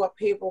going through a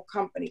payroll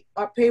company.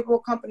 A payroll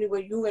company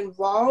where you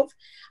involve,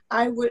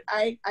 I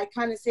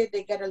kind of say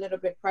they get a little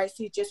bit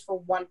pricey just for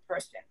one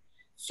person.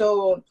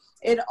 So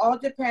it all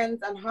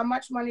depends on how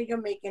much money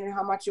you're making and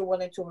how much you're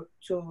willing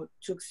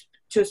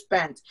to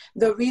spend.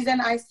 The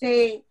reason I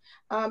say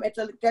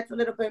it gets a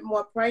little bit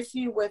more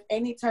pricey with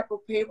any type of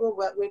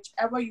payroll,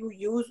 whichever you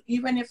use,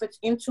 even if it's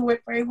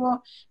Intuit payroll,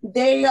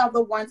 they are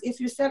the ones, if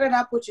you set it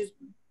up,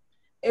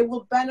 it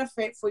will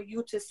benefit for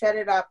you to set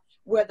it up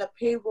where the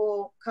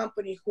payroll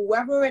company,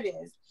 whoever it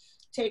is,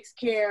 takes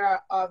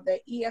care of the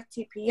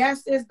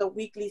EFTPSs, the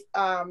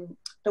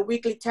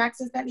weekly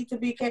taxes that need to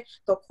be paid,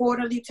 the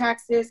quarterly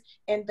taxes,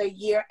 and the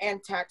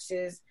year-end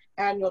taxes,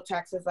 annual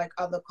taxes, like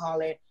others call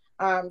it.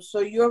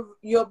 So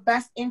your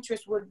best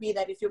interest would be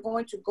that if you're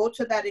going to go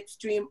to that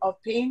extreme of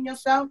paying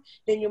yourself,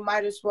 then you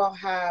might as well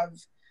have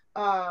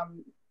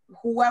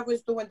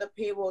whoever's doing the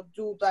payroll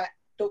do that,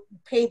 to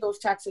pay those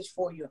taxes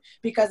for you.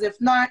 Because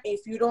if not,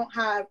 if you don't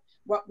have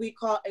what we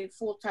call a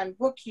full-time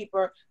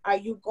bookkeeper, are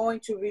you going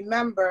to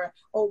remember,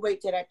 oh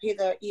wait, did I pay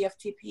the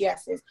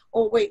EFTPSs?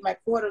 Oh wait, my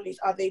quarterlies,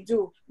 are they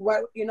due?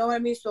 What, you know what I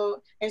mean?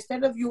 So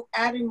instead of you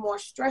adding more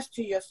stress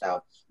to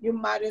yourself, you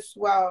might as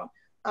well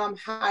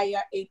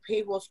hire a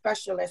payroll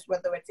specialist,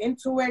 whether it's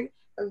Intuit,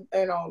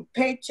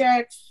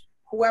 Paychecks,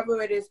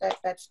 whoever it is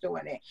that's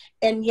doing it.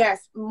 And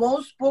yes,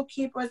 most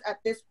bookkeepers at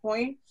this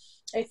point,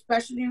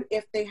 especially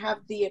if they have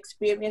the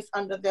experience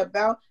under their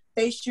belt,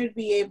 they should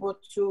be able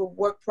to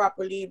work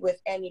properly with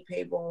any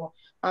payroll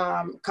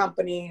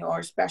company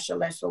or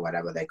specialist or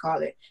whatever they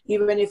call it,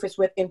 even if it's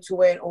with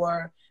Intuit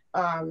or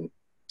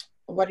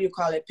what do you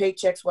call it,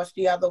 Paychecks, what's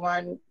the other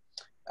one,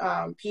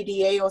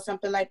 PDA or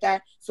something like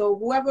that. So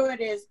whoever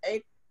it is,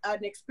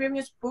 an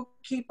experienced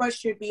bookkeeper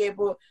should be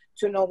able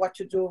to know what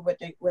to do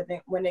with it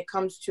when it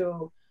comes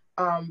to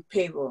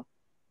payroll.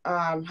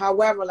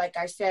 However, like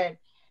I said,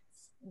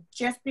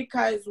 just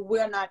because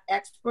we're not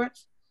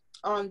experts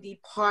on the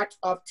part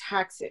of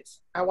taxes,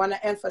 I want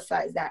to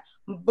emphasize that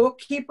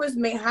bookkeepers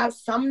may have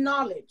some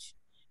knowledge,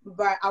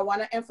 but I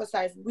want to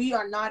emphasize we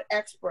are not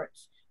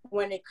experts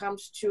when it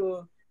comes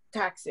to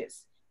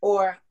taxes,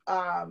 or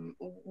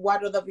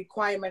what are the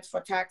requirements for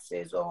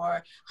taxes,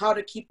 or how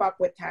to keep up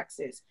with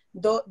taxes.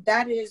 Though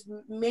that is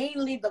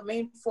mainly the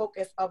main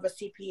focus of a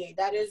CPA.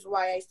 That is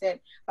why I said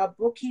a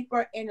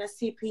bookkeeper and a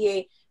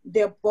CPA,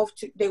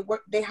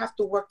 they have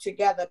to work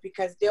together,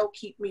 because they'll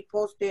keep me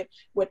posted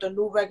with the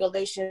new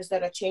regulations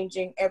that are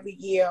changing every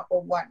year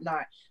or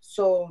whatnot.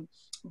 So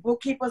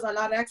bookkeepers are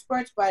not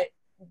experts, but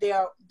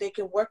they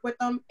can work with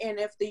them. And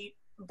if the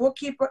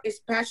bookkeeper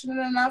is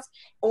passionate enough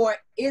or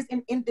is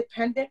an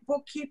independent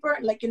bookkeeper,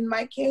 like in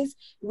my case,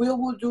 we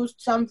will do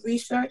some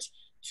research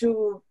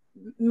to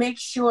make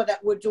sure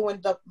that we're doing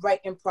the right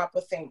and proper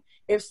thing.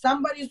 If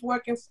somebody's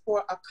working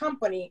for a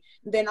company,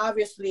 then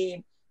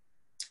obviously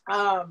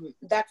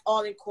that's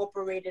all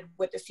incorporated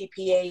with the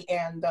CPA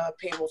and the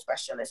payroll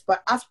specialist.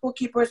 But us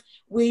bookkeepers,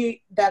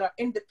 we that are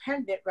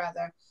independent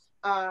rather,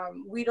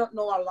 we don't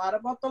know a lot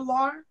about the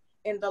law,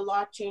 and the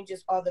law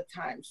changes all the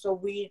time. So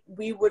we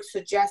would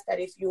suggest that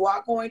if you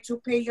are going to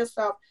pay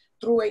yourself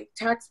through a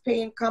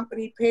tax-paying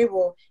company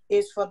payroll,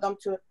 is for them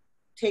to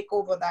take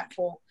over that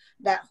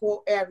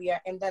whole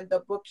area, and then the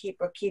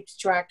bookkeeper keeps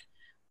track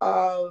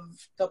of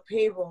the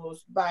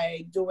payrolls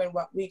by doing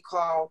what we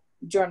call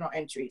journal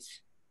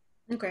entries.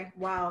 Okay,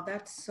 wow,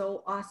 that's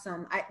so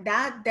awesome.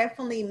 That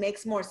definitely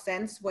makes more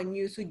sense when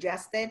you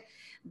suggested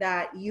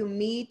that you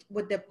meet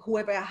with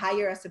whoever I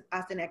hire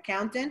as an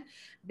accountant,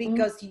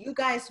 because you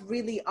guys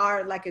really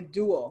are like a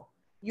duo.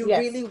 You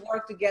really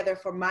work together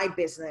for my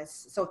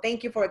business. So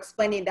thank you for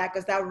explaining that,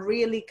 because that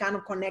really kind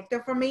of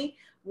connected for me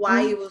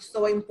why it was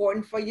so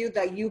important for you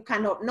that you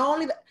kind of, not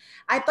only,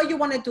 I thought you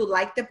wanted to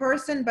like the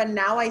person, but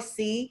now I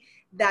see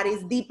that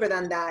is deeper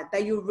than that,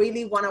 that you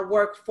really want to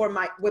work for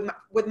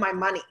with my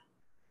money.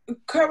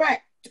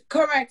 Correct.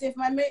 If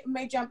I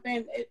may jump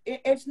in,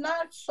 it's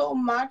not so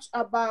much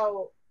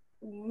about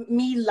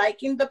me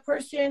liking the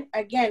person.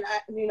 Again,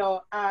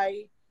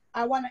 I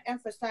want to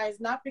emphasize,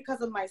 not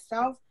because of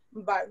myself,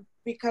 but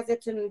because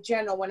it's in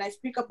general. When I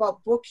speak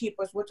about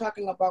bookkeepers, we're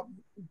talking about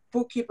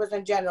bookkeepers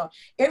in general.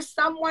 If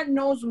someone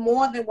knows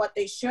more than what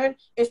they should,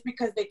 it's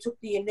because they took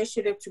the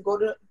initiative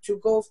to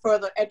go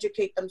further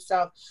educate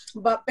themselves.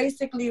 But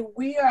basically,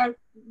 we are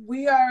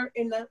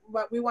in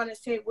what we want to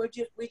say.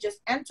 We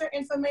just enter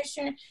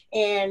information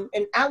and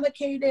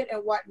allocate it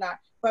and whatnot.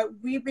 But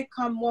we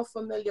become more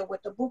familiar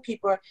with the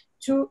bookkeeper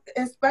to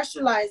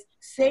specialize,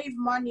 save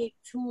money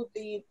to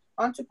the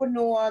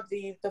entrepreneur,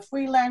 the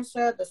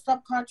freelancer, the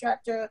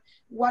subcontractor,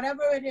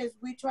 whatever it is.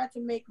 We try to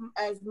make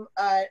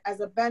as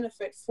a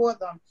benefit for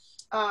them.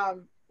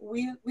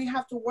 We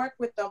have to work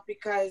with them,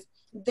 because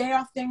there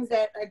are things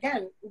that,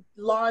 again,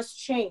 laws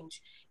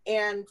change,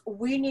 and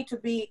we need to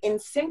be in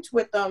sync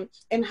with them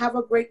and have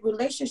a great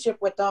relationship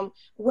with them,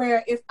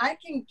 where if I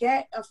can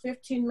get a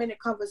 15-minute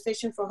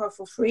conversation for her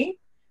for free,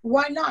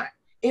 why not?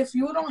 If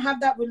you don't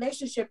have that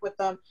relationship with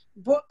them,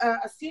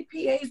 a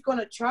CPA is going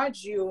to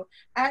charge you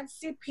at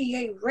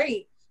CPA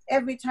rate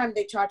every time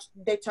they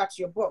touch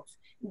your books.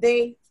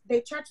 They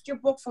touched your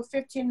book for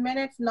 15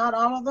 minutes, not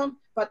all of them,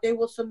 but they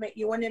will submit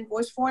you an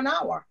invoice for an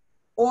hour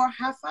or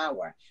half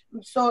hour.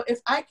 So if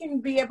I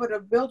can be able to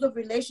build a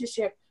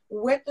relationship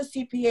with the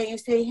CPA and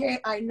say, hey,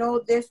 I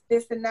know this,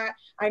 this, and that.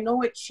 I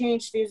know it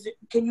changed.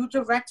 Can you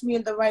direct me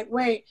in the right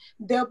way?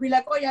 They'll be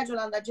like, oh yeah,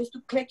 Yolanda, just to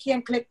click here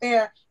and click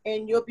there,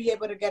 and you'll be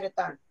able to get it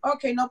done.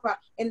 Okay, no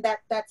problem. And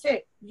that's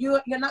it.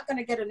 You're not going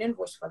to get an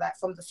invoice for that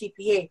from the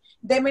CPA.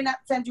 They may not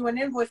send you an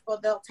invoice,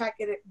 but they'll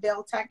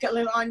tackle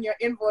it on your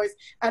invoice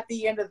at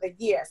the end of the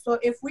year. So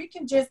if we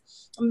can just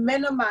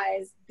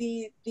minimize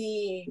the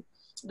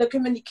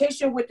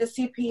communication with the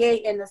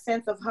CPA in the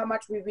sense of how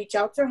much we reach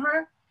out to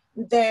her,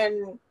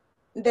 then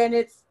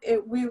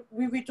we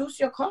reduce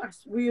your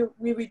cost. We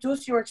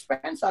reduce your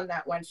expense on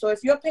that one. So if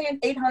you're paying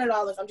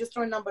 $800, I'm just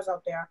throwing numbers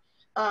out there,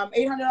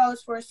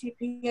 $800 for a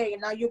CPA,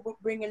 and now you're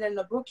bringing in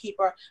a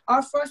bookkeeper.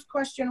 Our first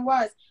question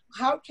was,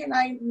 how can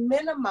I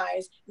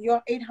minimize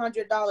your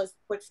 $800,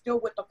 but still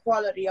with the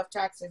quality of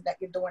taxes that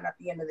you're doing at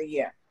the end of the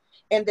year?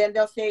 And then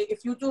they'll say,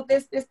 if you do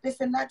this,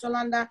 and that,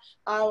 Yolanda,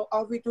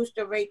 I'll reduce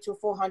the rate to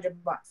 $400.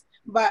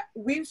 But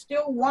we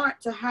still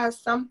want to have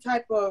some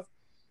type of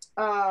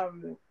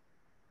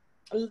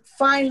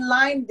fine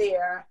line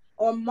there,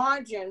 or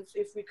margins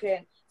if we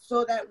can,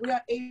 so that we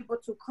are able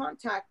to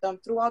contact them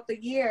throughout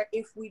the year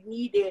if we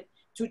needed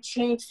to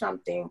change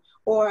something,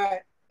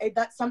 or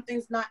that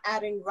something's not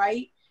adding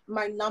right.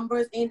 My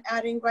numbers ain't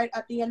adding right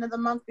at the end of the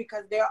month,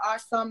 because there are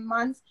some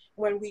months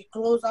when we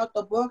close out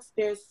the books,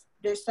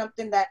 there's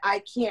something that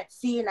I can't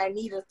see and I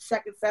need a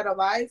second set of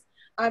eyes.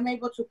 I'm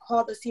able to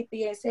call the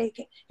CPA and say,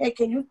 hey,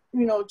 can you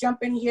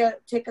jump in here,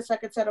 take a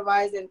second set of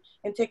eyes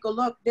and take a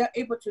look. They're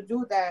able to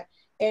do that.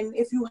 And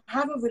if you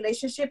have a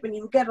relationship and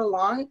you get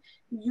along,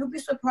 you'll be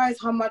surprised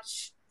how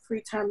much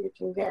free time you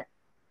can get.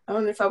 I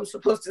don't know if I was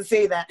supposed to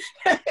say that.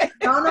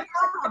 No,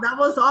 that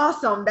was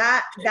awesome.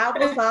 That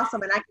was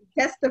awesome. And I can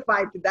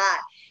testify to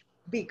that,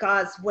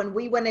 because when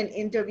we went and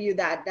interviewed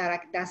that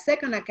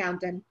second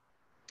accountant,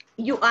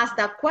 you asked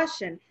that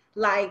question,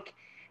 like,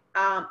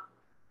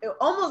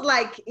 almost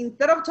like,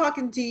 instead of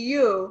talking to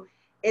you,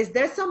 is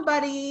there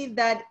somebody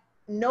that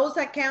knows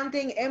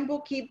accounting and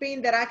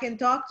bookkeeping that I can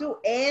talk to?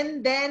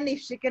 And then if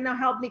she cannot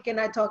help me, can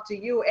I talk to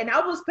you? And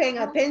I was paying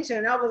attention,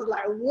 and I was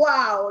like,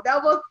 wow,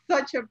 that was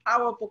such a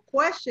powerful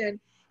question,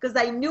 because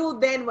I knew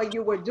then what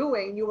you were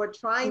doing. You were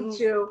trying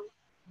to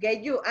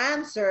get you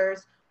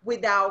answers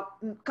without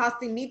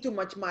costing me too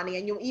much money.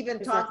 And you even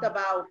talked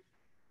about,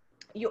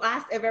 you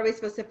asked a very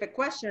specific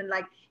question,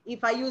 like,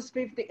 if I use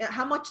 50,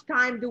 how much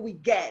time do we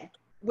get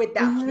with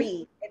that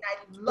fee? And I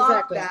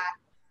love that,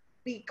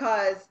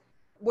 because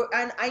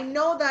and I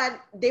know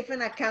that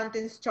different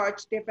accountants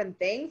charge different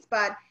things,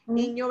 but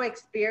in your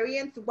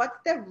experience, what's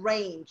the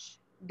range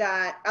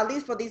that, at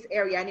least for this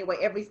area anyway,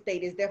 every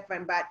state is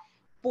different, but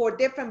for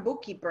different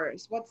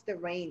bookkeepers, what's the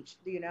range?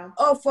 Do you know?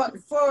 Oh,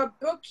 for a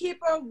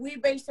bookkeeper, we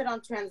base it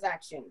on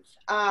transactions.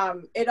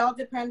 It all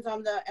depends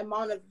on the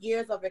amount of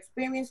years of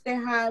experience they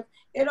have.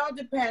 It all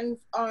depends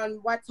on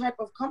what type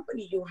of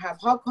company you have.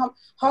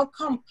 How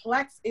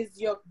complex is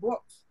your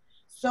books?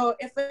 So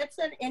if it's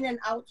an in and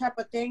out type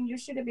of thing, you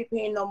shouldn't be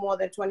paying no more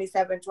than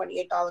 $27,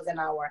 $28 an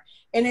hour.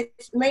 And it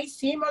may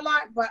seem a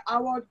lot, but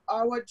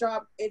our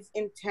job is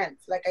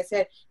intense. Like I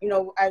said,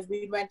 as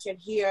we mentioned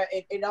here,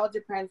 it all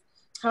depends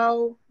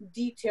how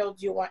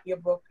detailed you want your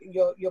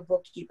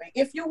bookkeeping.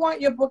 If you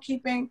want your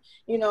bookkeeping,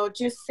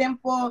 just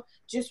simple,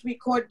 just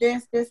record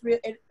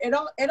it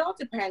all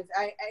depends.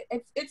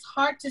 It's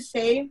hard to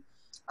say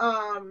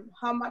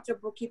how much a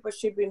bookkeeper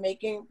should be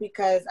making,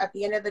 because at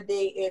the end of the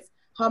day, it's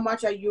how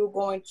much are you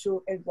going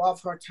to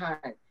involve her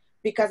time?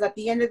 Because at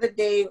the end of the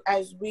day,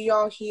 as we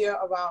all hear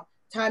about,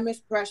 time is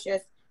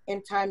precious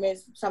and time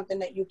is something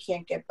that you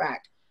can't get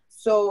back.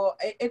 So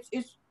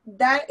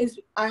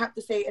I have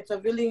to say, it's a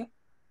really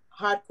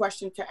hard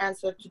question to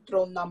answer, to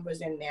throw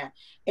numbers in there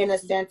in a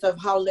sense of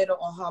how little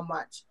or how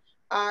much.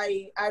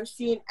 I've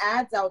seen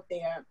ads out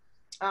there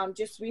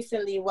just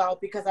recently,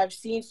 because I've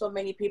seen so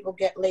many people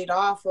get laid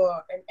off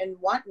and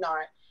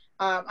whatnot.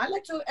 I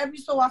like to every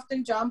so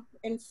often jump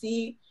and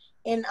see,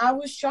 and I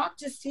was shocked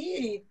to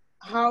see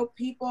how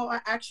people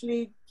are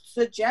actually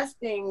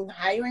suggesting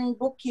hiring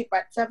bookkeeper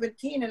at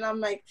 17. And I'm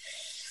like,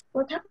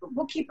 what type of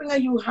bookkeeping are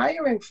you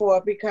hiring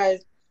for?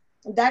 Because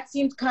that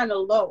seems kind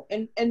of low.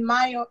 In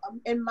my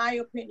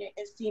opinion,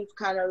 it seems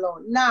kind of low.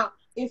 Now,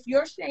 if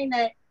you're saying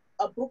that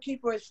a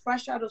bookkeeper is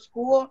fresh out of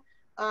school,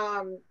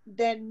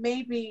 then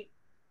maybe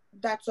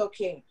that's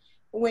okay.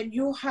 When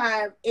you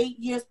have 8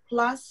 years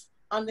plus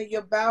under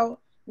your belt,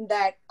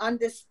 that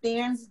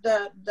understands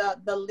the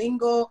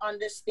lingo,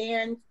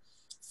 understands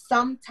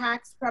some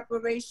tax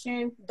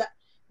preparation,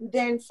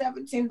 then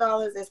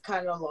 $17 is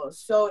kind of low.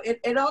 So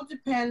it all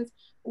depends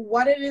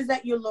what it is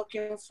that you're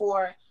looking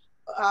for,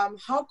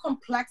 how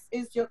complex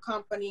is your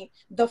company,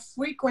 the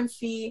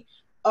frequency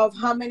of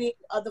how many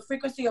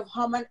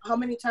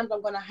times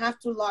I'm going to have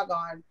to log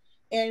on,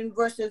 and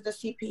versus the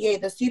CPA.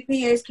 The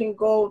CPAs can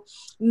go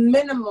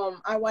minimum,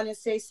 I want to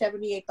say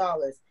 $78.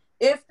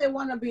 If they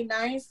want to be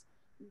nice,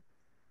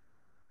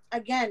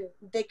 again,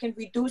 they can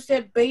reduce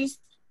it based.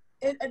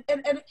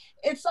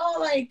 It's all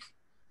like,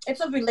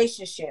 it's a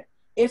relationship.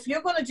 If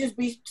you're going to just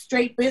be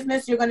straight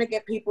business, you're going to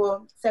get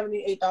people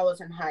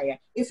 $78 and higher.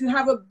 If you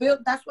have a build,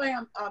 that's why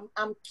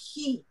I'm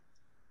key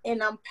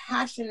and I'm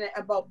passionate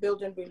about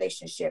building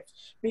relationships,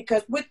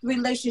 because with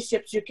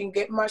relationships, you can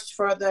get much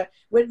further.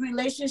 With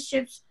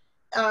relationships,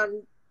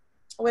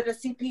 with a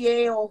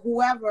CPA or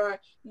whoever,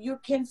 you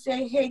can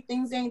say, hey,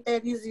 things ain't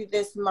that easy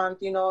this month,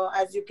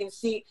 as you can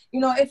see,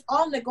 it's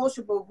all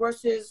negotiable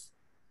versus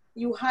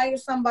you hire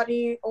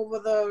somebody over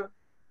the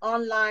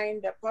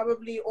online, they're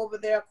probably over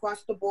there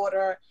across the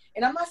border.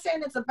 And I'm not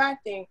saying it's a bad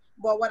thing,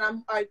 but what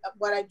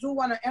I do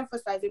want to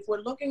emphasize, if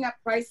we're looking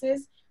at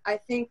prices, I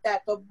think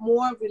that the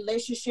more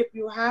relationship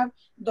you have,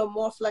 the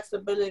more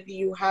flexibility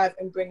you have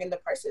in bringing the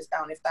prices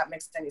down, if that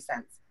makes any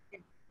sense.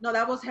 No,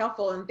 that was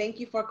helpful, and thank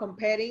you for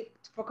comparing.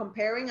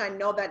 I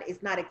know that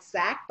it's not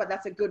exact, but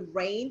that's a good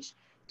range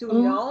to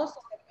know.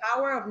 So the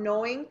power of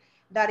knowing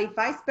that if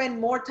I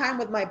spend more time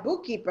with my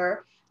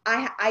bookkeeper,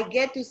 I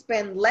get to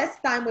spend less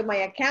time with my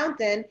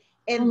accountant,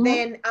 and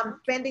then I'm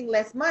spending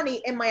less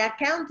money. And my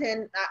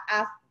accountant,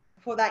 asked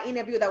for that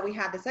interview that we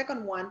had, the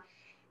second one,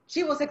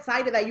 she was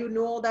excited that you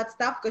knew all that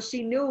stuff, because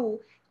she knew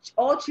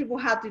all she will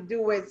have to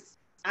do is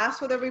ask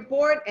for the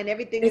report and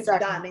everything is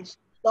done. And she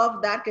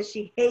loved that because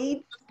she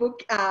hates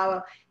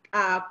QuickBooks.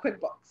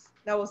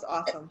 That was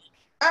awesome.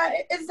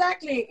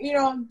 Exactly.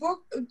 Book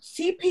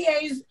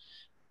CPAs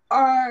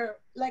are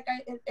like,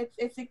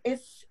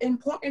 it's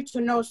important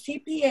to know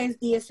CPAs,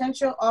 the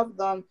essential of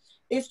them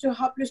is to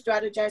help you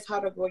strategize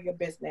how to grow your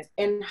business,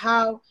 and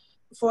how,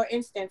 for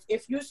instance,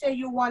 if you say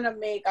you want to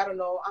make, I don't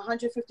know,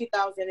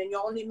 150,000 and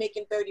you're only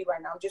making 30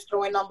 right now, I'm just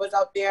throwing numbers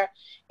out there,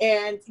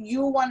 and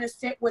you want to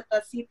sit with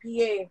a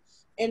CPA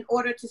in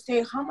order to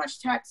say, how much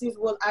taxes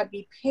will I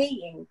be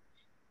paying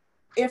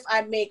if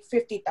I make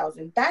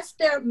 50,000? That's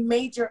their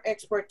major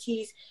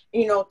expertise,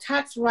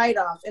 tax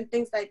write-offs and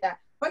things like that.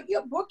 But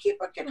your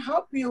bookkeeper can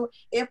help you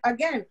if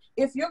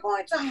you're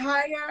going to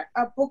hire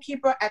a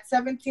bookkeeper at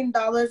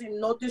 $17,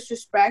 and no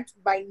disrespect,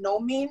 by no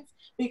means,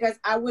 because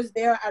I was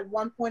there at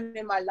one point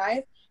in my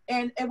life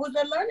and it was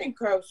a learning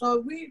curve. So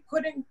we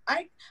couldn't,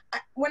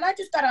 when I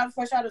just got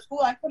fresh out of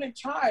school, I couldn't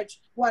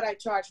charge what I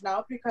charge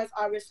now, because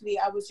obviously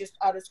I was just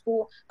out of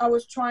school. I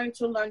was trying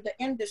to learn the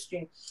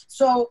industry.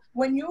 So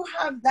when you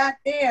have that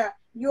there,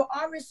 you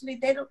obviously,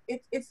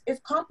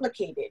 it's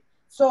complicated.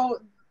 So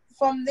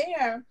from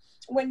there,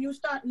 when you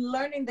start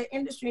learning the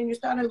industry and you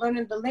started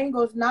learning the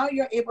lingos, now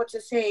you're able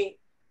to say,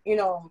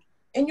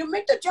 and you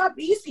make the job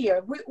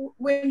easier.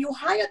 When you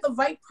hire the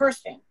right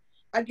person,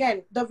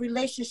 again, the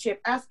relationship,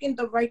 asking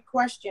the right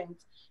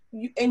questions,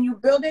 and you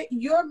build it,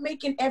 you're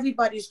making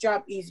everybody's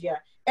job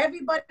easier.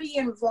 Everybody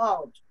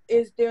involved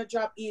is their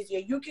job easier.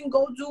 You can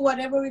go do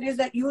whatever it is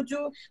that you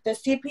do. The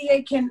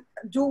CPA can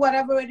do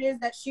whatever it is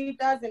that she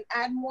does and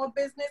add more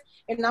business.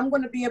 And I'm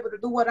going to be able to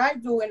do what I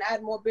do and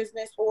add more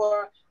business,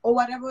 or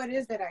whatever it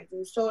is that I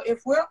do. So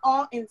if we're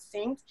all in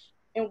sync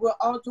and we're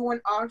all doing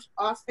our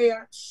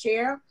fair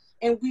share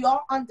and we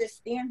all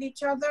understand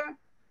each other,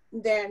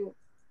 then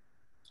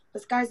the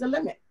sky's the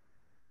limit.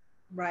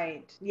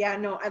 Right. Yeah,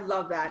 no, I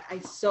love that. I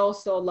so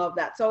love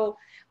that. So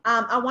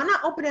I want to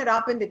open it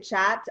up in the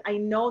chat. I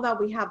know that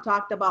we have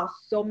talked about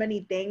so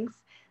many things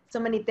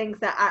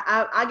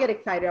that I get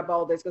excited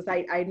about this, because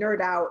I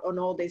nerd out on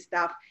all this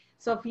stuff.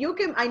 So if you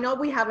can, I know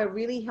we have a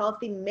really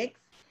healthy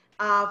mix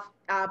of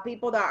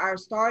people that are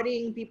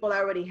starting, people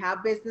that already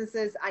have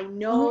businesses. I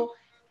know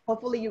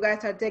hopefully you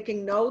guys are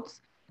taking notes,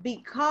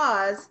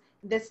 because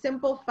the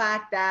simple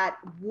fact that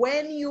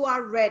when you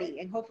are ready,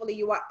 and hopefully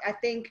you are, I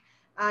think,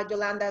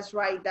 Yolanda's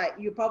right, that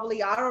you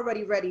probably are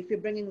already ready if you're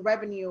bringing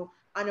revenue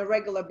on a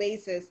regular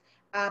basis,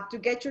 to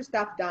get your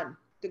stuff done,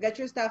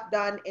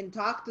 and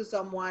talk to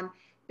someone,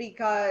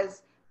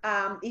 because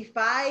if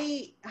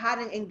I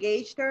hadn't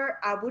engaged her,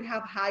 I would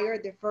have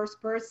hired the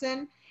first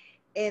person,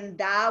 and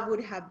that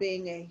would have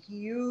been a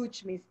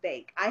huge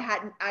mistake.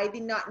 I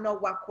did not know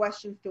what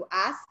questions to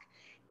ask,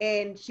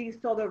 and she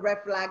saw the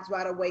red flags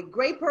right away.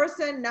 Great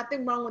person,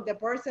 nothing wrong with the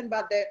person,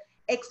 but the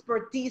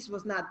expertise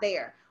was not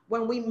there.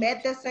 When we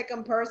met the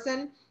second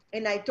person,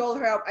 and I told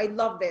her, I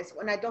love this.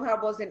 When I told her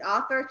I was an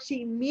author,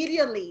 she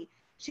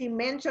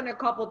mentioned a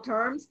couple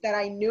terms that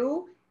I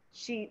knew.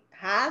 She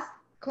has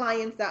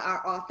clients that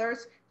are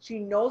authors. She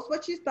knows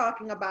what she's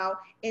talking about,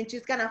 and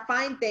she's gonna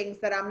find things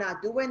that I'm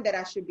not doing that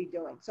I should be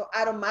doing. So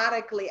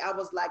automatically I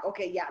was like,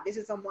 okay, yeah, this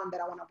is someone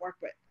that I want to work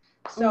with.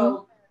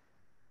 So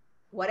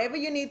whatever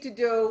you need to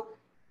do,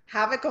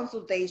 have a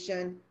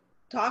consultation,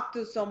 talk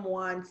to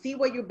someone, see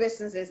where your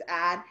business is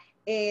at,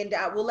 and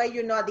we'll let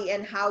you know at the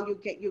end how you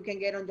can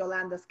get on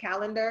Yolanda's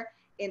calendar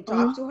and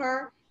talk to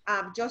her,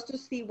 just to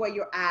see where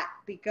you're at,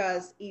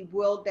 because it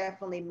will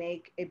definitely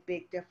make a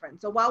big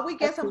difference. So while we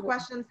get some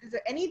questions, is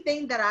there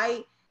anything that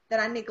I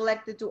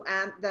neglected to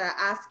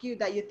ask you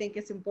that you think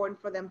is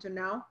important for them to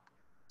know?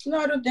 No,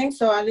 I don't think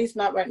so. At least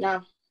not right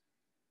now.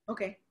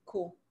 Okay,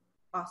 cool.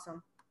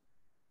 Awesome.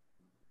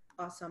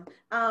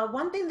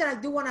 One thing that I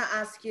do want to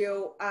ask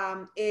you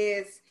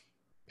is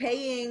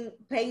paying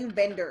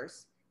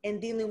vendors and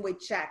dealing with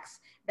checks.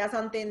 That's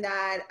something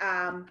that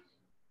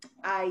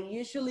I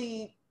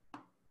usually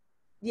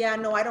Yeah,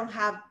 no, I don't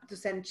have to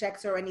send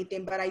checks or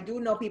anything, but I do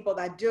know people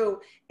that do.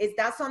 Is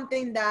that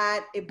something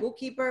that a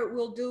bookkeeper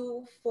will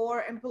do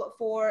for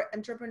for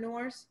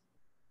entrepreneurs?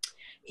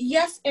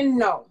 Yes and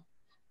no.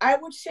 I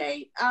would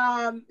say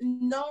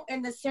no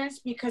in the sense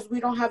because we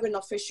don't have an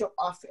official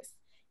office.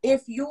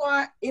 If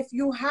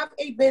you have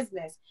a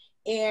business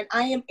and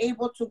I am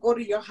able to go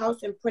to your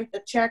house and print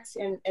the checks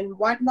and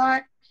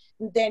whatnot,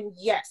 then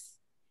yes.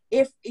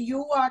 If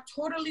you are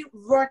totally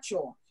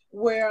virtual,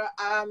 where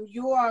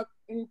you are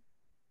in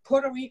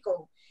Puerto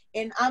Rico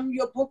and I'm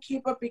your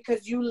bookkeeper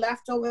because you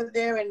left over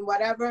there and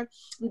whatever,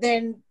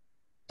 then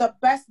the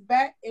best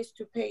bet is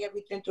to pay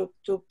everything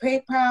to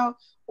PayPal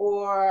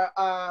or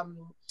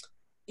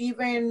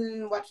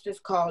even what's this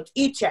called?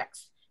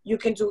 E-checks. You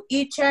can do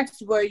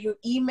e-checks where you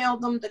email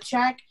them the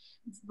check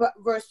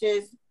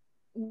versus,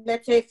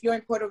 let's say if you're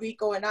in Puerto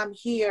Rico and I'm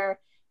here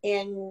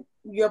and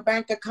your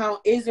bank account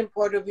is in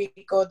Puerto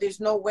Rico,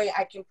 there's no way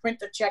I can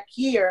print a check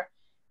here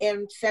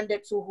and send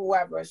it to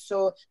whoever.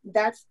 So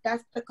that's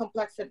the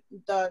complexity,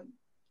 the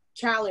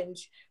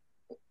challenge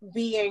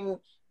being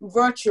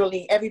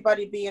virtually,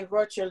 everybody being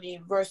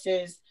virtually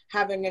versus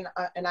having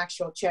an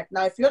actual check.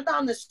 Now, if you're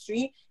down the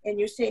street and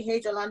you say,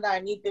 hey, Yolanda, I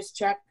need this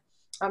check,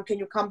 can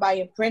you come by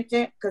and print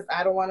it? Because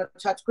I don't want to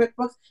touch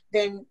QuickBooks.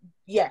 Then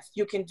yes,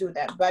 you can do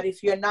that. But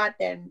if you're not,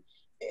 then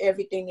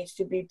everything needs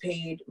to be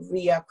paid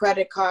via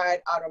credit card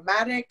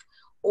automatic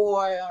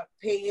or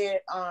pay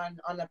it on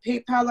a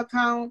PayPal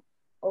account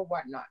or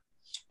whatnot.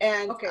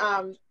 And Okay.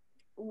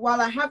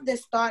 while I have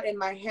this thought in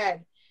my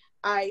head,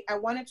 I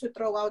wanted to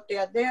throw out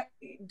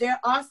there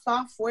are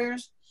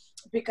softwares,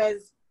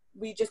 because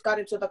we just got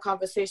into the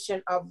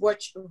conversation of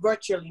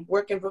virtually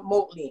working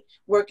remotely,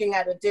 working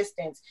at a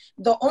distance.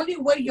 The only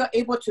way you're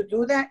able to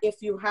do that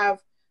if you have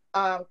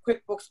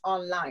QuickBooks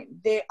Online.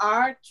 They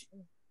are,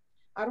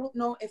 I don't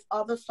know if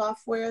other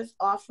softwares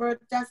offer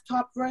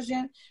desktop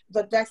version.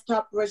 The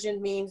desktop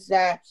version means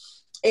that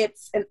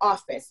it's an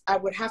office. I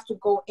would have to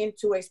go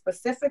into a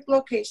specific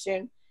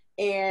location,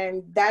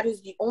 and that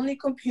is the only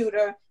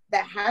computer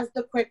that has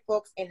the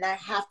QuickBooks, and I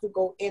have to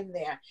go in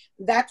there.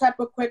 That type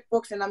of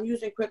QuickBooks, and I'm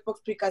using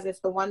QuickBooks because it's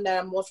the one that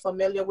I'm most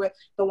familiar with,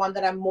 the one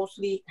that I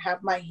mostly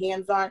have my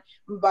hands on,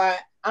 but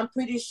I'm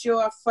pretty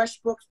sure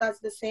FreshBooks does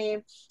the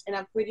same, and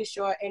I'm pretty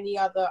sure any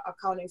other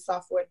accounting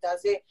software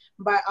does it.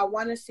 But I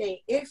want to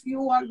say, if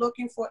you are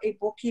looking for a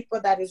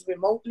bookkeeper that is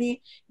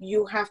remotely,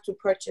 you have to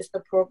purchase the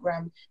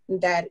program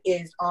that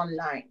is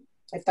online,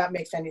 if that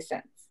makes any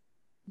sense.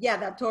 Yeah,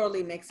 that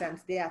totally makes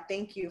sense. Yeah,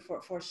 thank you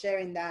for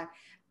sharing that.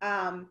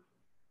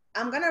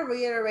 I'm going to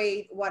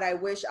reiterate what I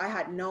wish I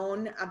had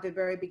known at the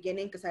very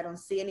beginning, because I don't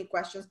see any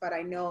questions, but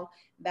I know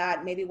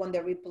that maybe when the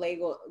replay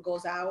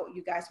goes out,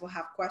 you guys will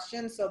have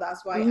questions. So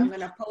that's why I'm going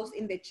to post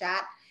in the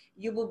chat.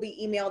 You will be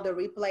emailed the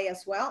replay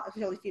as well,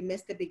 if you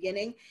missed the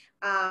beginning.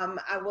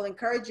 I will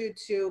encourage you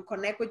to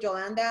connect with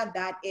Yolanda.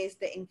 That is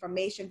the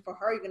information for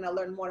her. You're going to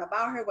learn more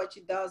about her, what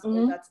she does,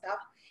 all that stuff,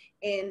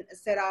 and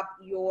set up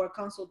your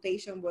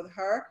consultation with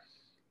her.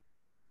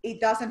 It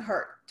doesn't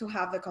hurt to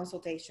have the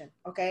consultation.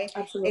 Okay.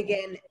 Absolutely.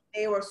 Again,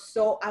 I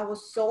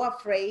was so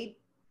afraid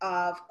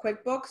of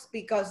QuickBooks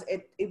because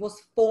it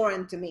was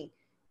foreign to me.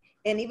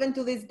 And even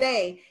to this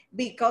day,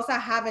 because I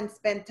haven't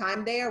spent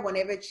time there,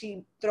 whenever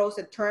she throws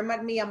a term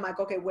at me, I'm like,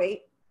 okay,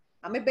 wait,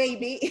 I'm a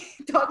baby.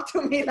 Talk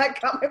to me like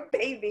I'm a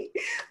baby,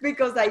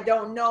 because I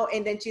don't know.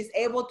 And then she's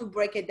able to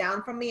break it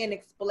down for me and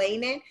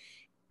explain it,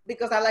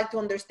 because I like to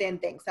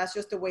understand things. That's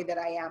just the way that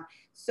I am.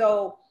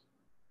 So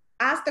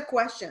ask the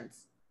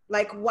questions,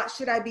 like, what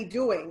should I be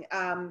doing?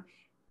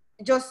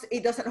 Just,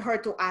 it doesn't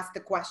hurt to ask the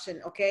question.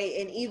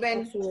 Okay. And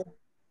even Absolutely.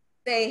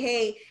 say,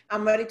 hey,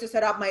 I'm ready to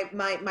set up my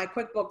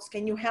QuickBooks.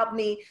 Can you help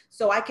me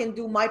so I can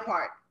do my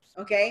part?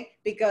 Okay.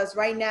 Because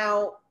right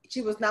now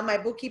she was not my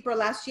bookkeeper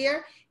last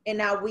year, and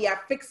now we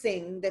are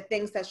fixing the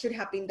things that should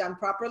have been done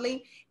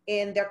properly.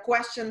 And there are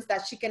questions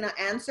that she cannot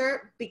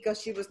answer because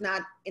she was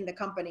not in the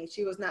company.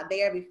 She was not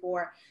there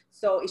before.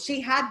 So if she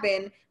had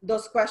been,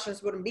 those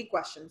questions wouldn't be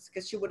questions,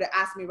 because she would have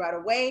asked me right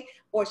away,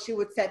 or she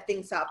would set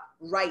things up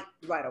right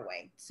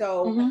away.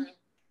 So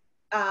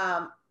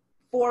I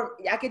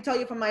can tell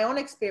you from my own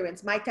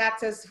experience, my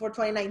taxes for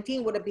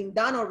 2019 would have been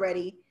done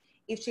already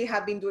if she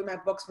had been doing my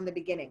books from the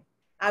beginning.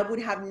 I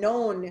would have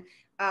known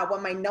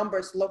what my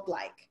numbers look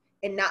like,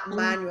 and not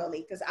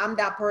manually, because I'm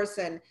that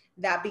person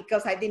that,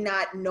 because I did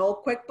not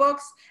know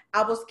QuickBooks,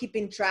 I was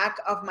keeping track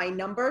of my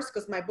numbers,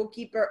 because my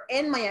bookkeeper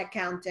and my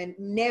accountant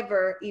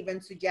never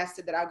even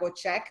suggested that I go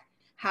check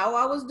how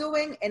I was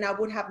doing, and I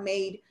would have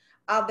made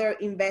other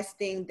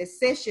investing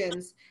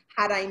decisions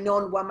had I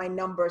known what my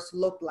numbers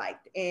look like.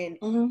 And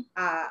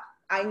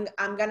I'm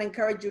going to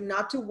encourage you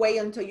not to wait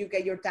until you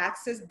get your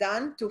taxes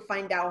done to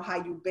find out how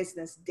your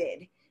business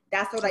did.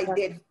 That's what I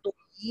did for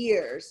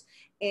years.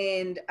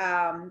 And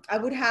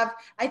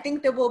I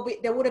think there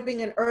would have been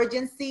an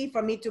urgency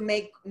for me to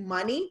make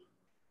money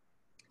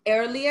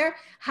earlier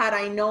had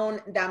I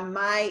known that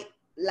my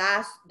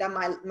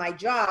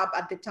job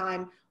at the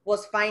time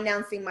was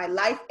financing my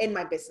life and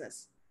my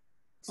business.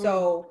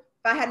 So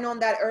if I had known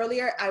that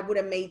earlier, I would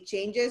have made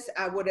changes.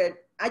 I would have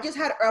I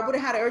would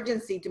have had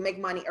urgency to make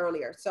money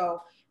earlier.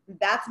 So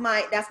that's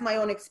my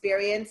own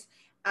experience.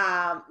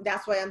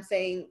 That's why I'm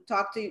saying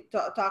talk to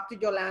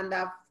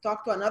Yolanda,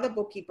 talk to another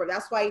bookkeeper.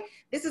 That's why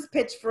this is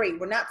pitch free.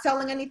 We're not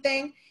selling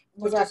anything.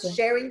 We're just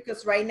sharing,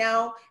 because right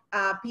now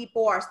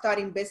people are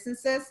starting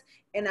businesses,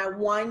 and I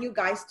want you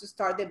guys to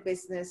start the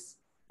business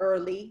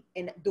early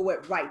and do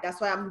it right. That's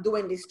why I'm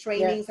doing these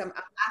trainings. I'm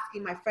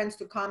asking my friends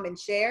to come and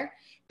share,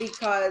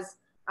 because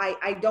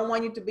I don't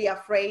want you to be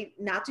afraid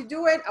not to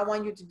do it. I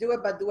want you to do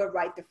it, but do it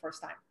right the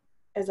first time.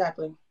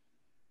 Exactly.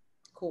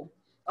 Cool.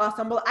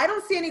 Awesome. Well, I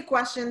don't see any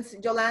questions,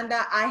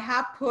 Yolanda. I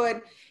have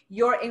put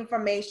your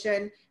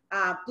information.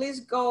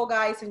 Please go,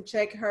 guys, and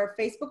check her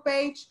Facebook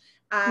page.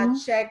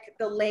 Check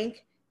the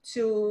link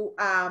to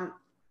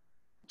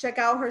check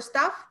out her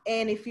stuff.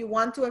 And if you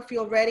want to, if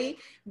you're ready,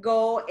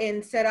 go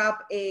and set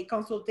up a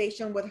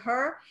consultation with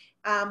her.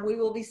 We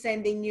will be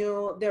sending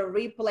you the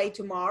replay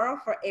tomorrow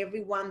for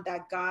everyone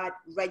that got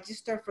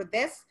registered for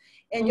this.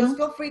 And just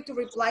feel free to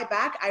reply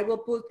back. I will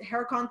put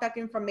her contact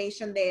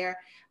information there.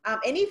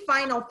 Any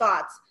final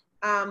thoughts?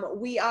 I'm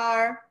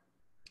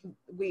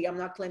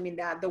not claiming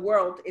that. The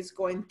world is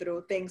going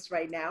through things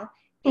right now.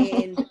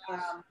 And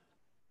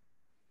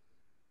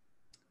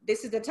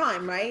this is the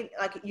time, right?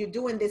 Like, you're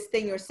doing this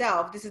thing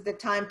yourself. This is the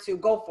time to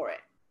go for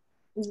it.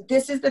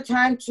 This is the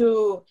time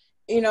to,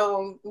 you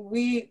know,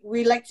 we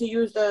like to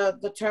use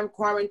the term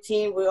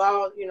quarantine. We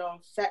all, you know,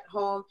 sat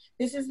home.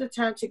 This is the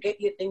time to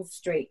get your things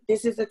straight.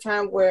 This is the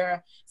time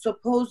where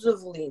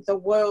supposedly the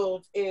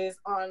world is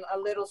on a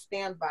little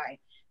standby.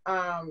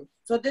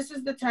 So this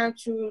is the time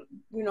to,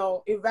 you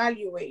know,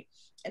 evaluate.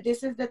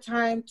 This is the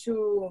time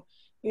to,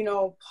 you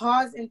know,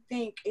 pause and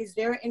think, is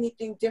there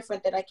anything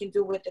different that I can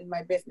do within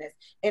my business?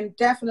 And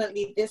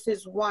definitely this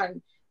is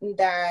one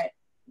that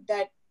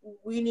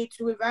we need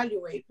to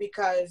evaluate,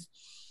 because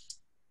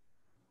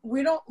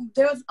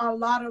there's a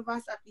lot of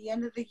us at the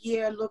end of the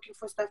year looking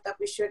for stuff that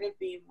we shouldn't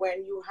be,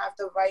 when you have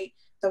the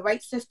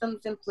right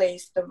systems in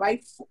place, the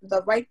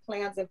right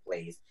plans in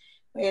place.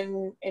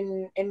 And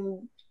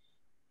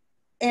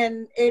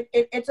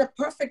it's a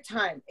perfect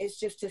time. It's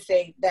just to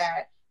say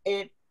that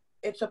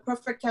it's a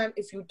perfect time,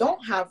 if you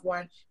don't have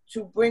one,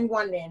 to bring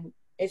one in.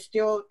 It's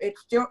still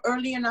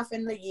early enough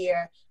in the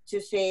year to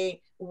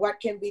say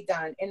what can be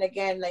done. And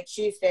again, like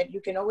she said,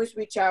 you can always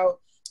reach out,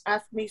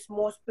 ask me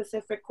more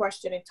specific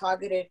question and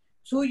target it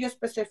to your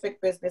specific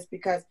business,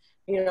 because,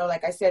 you know,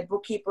 like I said,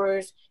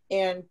 bookkeepers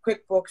and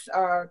QuickBooks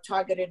are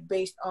targeted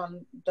based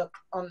on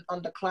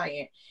the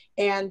client.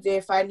 And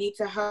if I need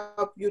to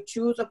help you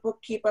choose a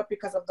bookkeeper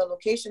because of the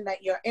location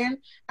that you're in,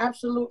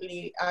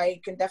 absolutely, I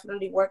can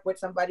definitely work with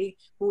somebody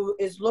who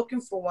is looking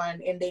for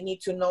one, and they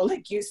need to know,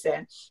 like you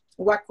said,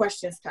 what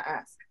questions to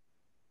ask.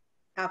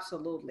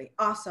 Absolutely.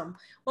 Awesome.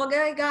 Well,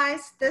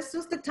 guys, this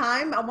was the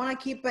time. I want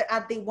to keep it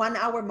at the 1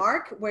 hour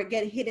mark. We're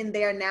getting hitting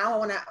there now. I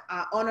want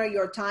to honor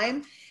your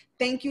time.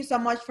 Thank you so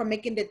much for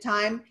making the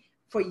time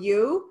for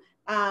you.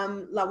 I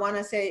want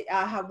to say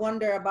I have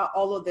wondered about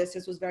all of this.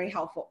 This was very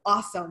helpful.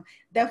 Awesome.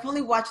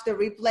 Definitely watch the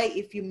replay.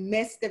 If you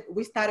missed it,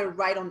 we started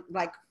right on,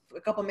 like,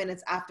 a couple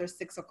minutes after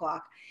 6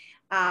 o'clock.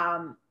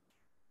 I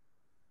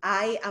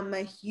am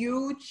a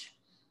huge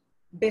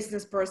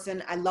business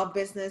person. I love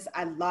business.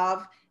 I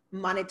love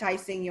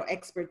monetizing your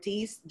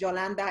expertise.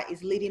 Yolanda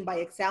is leading by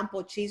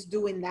example. She's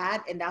doing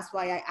that. And that's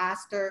why I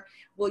asked her,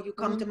 will you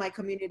come to my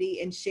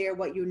community and share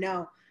what you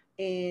know?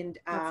 And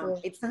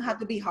it doesn't have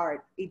to be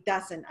hard. It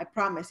doesn't. I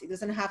promise. It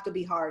doesn't have to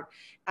be hard.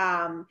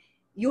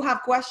 You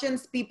have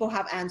questions, people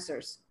have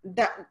answers.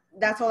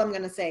 That's all I'm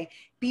going to say.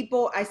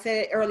 People, I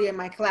said it earlier in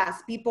my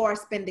class, people are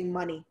spending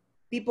money.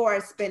 People are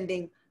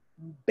spending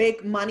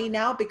big money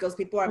now because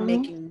people are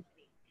making money.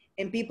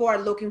 And people are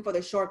looking for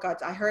the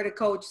shortcuts. I heard a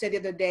coach say the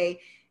other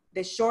day,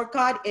 the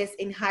shortcut is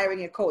in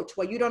hiring a coach.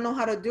 What you don't know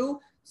how to do,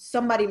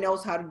 somebody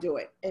knows how to do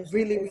it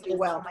really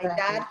well. My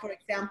dad, for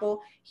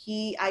example,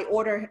 I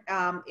ordered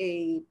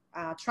a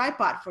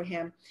tripod for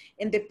him,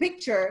 and the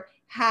picture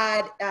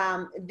had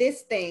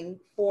this thing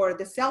for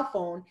the cell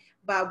phone,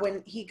 but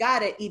when he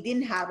got it, he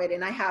didn't have it,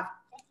 and I have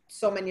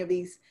so many of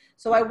these.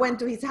 So I went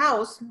to his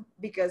house,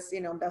 because,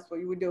 you know, that's what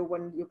you would do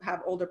when you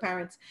have older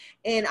parents.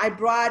 And I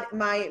brought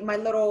my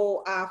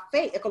little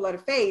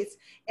face,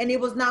 and it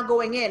was not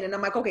going in. And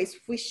I'm like, okay, so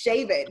if we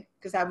shave it,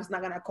 because I was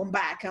not going to come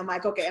back. I'm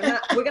like, okay,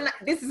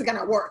 this is going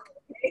to work.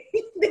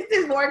 This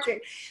is working.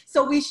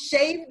 So we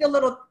shaved the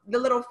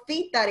little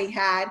feet that he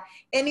had,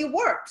 and it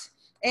worked.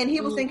 And he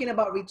was thinking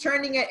about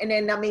returning it. And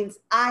then that means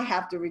I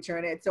have to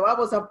return it. So I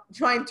was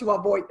trying to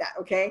avoid that.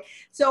 Okay.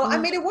 So I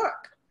made it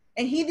work.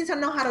 And he doesn't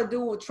know how to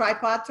do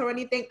tripods or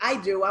anything. I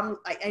do.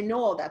 I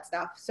know all that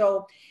stuff.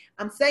 So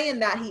I'm saying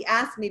that he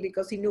asked me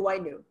because he knew I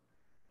knew.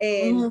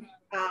 And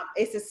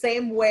it's the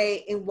same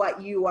way in what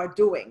you are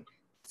doing.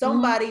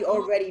 Somebody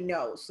already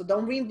knows. So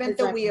don't reinvent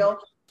the wheel.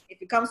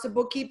 If it comes to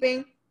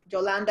bookkeeping,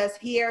 Yolanda's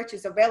here.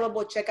 She's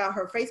available. Check out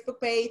her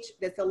Facebook page.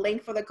 There's a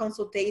link for the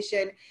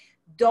consultation.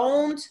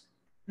 Don't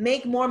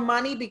make more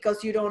money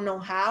because you don't know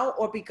how,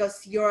 or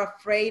because you're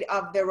afraid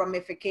of the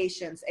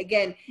ramifications.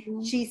 Again,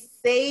 she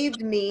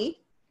saved me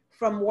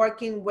from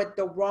working with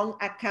the wrong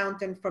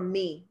accountant for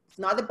me. It's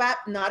not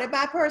a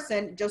bad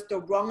person, just the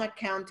wrong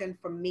accountant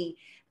for me.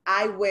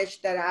 I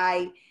wish that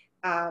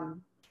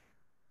I'm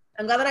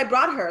glad that I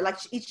brought her. Like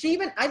she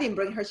even, I didn't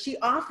bring her. She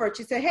offered,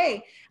 she said,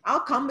 hey, I'll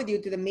come with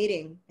you to the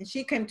meeting. And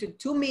she came to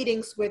 2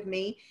 meetings with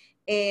me.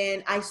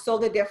 And I saw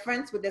the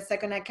difference with the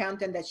second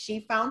accountant that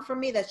she found for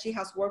me, that she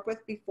has worked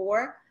with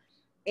before.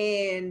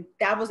 And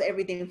that was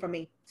everything for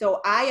me.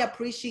 So I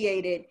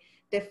appreciated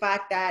the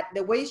fact that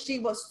the way she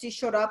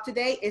showed up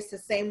today is the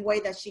same way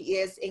that she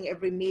is in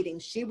every meeting.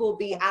 She will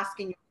be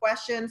asking you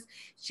questions.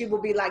 She will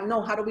be like,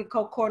 no, how do we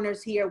cut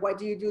corners here? Why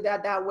do you do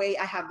that way?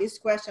 I have this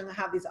question, I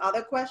have this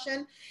other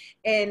question.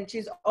 And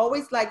she's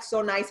always like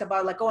so nice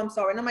about like, oh, I'm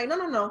sorry. And I'm like,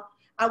 no.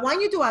 I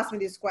want you to ask me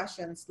these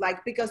questions,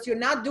 like, because you're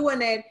not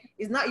doing it,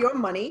 it's not your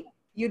money.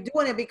 You're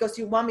doing it because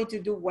you want me to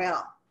do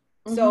well.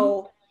 Mm-hmm.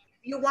 So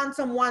if you want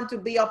someone to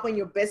be up in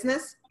your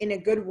business in a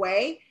good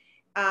way,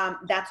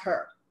 that's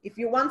her. If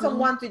you want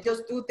someone to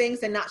just do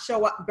things and not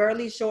show up,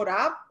 barely showed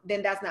up,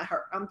 then that's not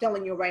her. I'm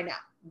telling you right now,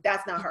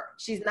 that's not her.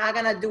 She's not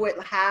going to do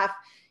it half,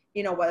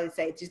 you know what I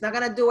say. She's not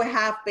going to do it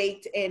half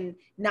baked and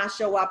not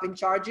show up and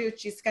charge you.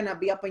 She's going to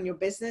be up in your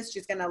business.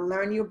 She's going to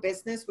learn your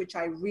business, which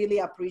I really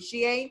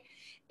appreciate.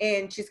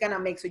 And she's going to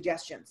make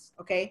suggestions.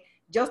 Okay.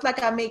 Just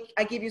like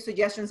I give you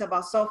suggestions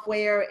about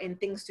software and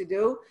things to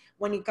do.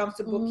 When it comes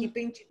to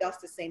bookkeeping, she does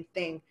the same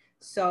thing.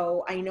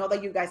 So I know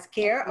that you guys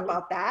care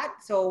about that.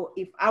 So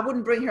if I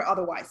wouldn't bring her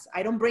otherwise,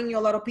 I don't bring you a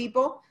lot of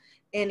people.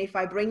 And if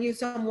I bring you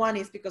someone,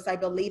 it's because I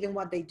believe in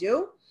what they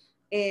do.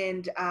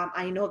 And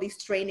I know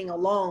this training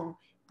alone,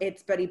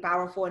 it's very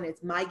powerful, and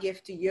it's my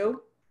gift to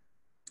you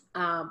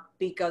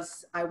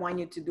because I want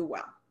you to do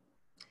well.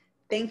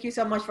 Thank you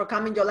so much for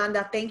coming,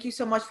 Yolanda. Thank you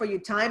so much for your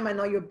time. I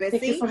know you're busy.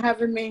 Thank you for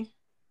having me.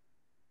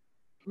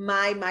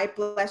 My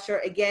pleasure.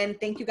 Again,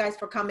 thank you guys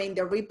for coming.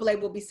 The replay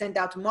will be sent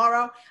out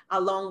tomorrow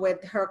along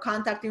with her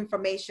contact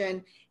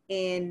information.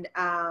 And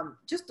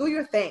just do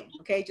your thing,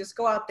 okay? Just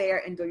go out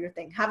there and do your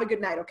thing. Have a good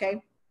night, okay?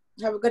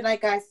 Have a good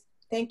night, guys.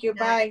 Thank you.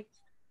 Bye.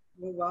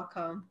 You're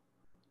welcome.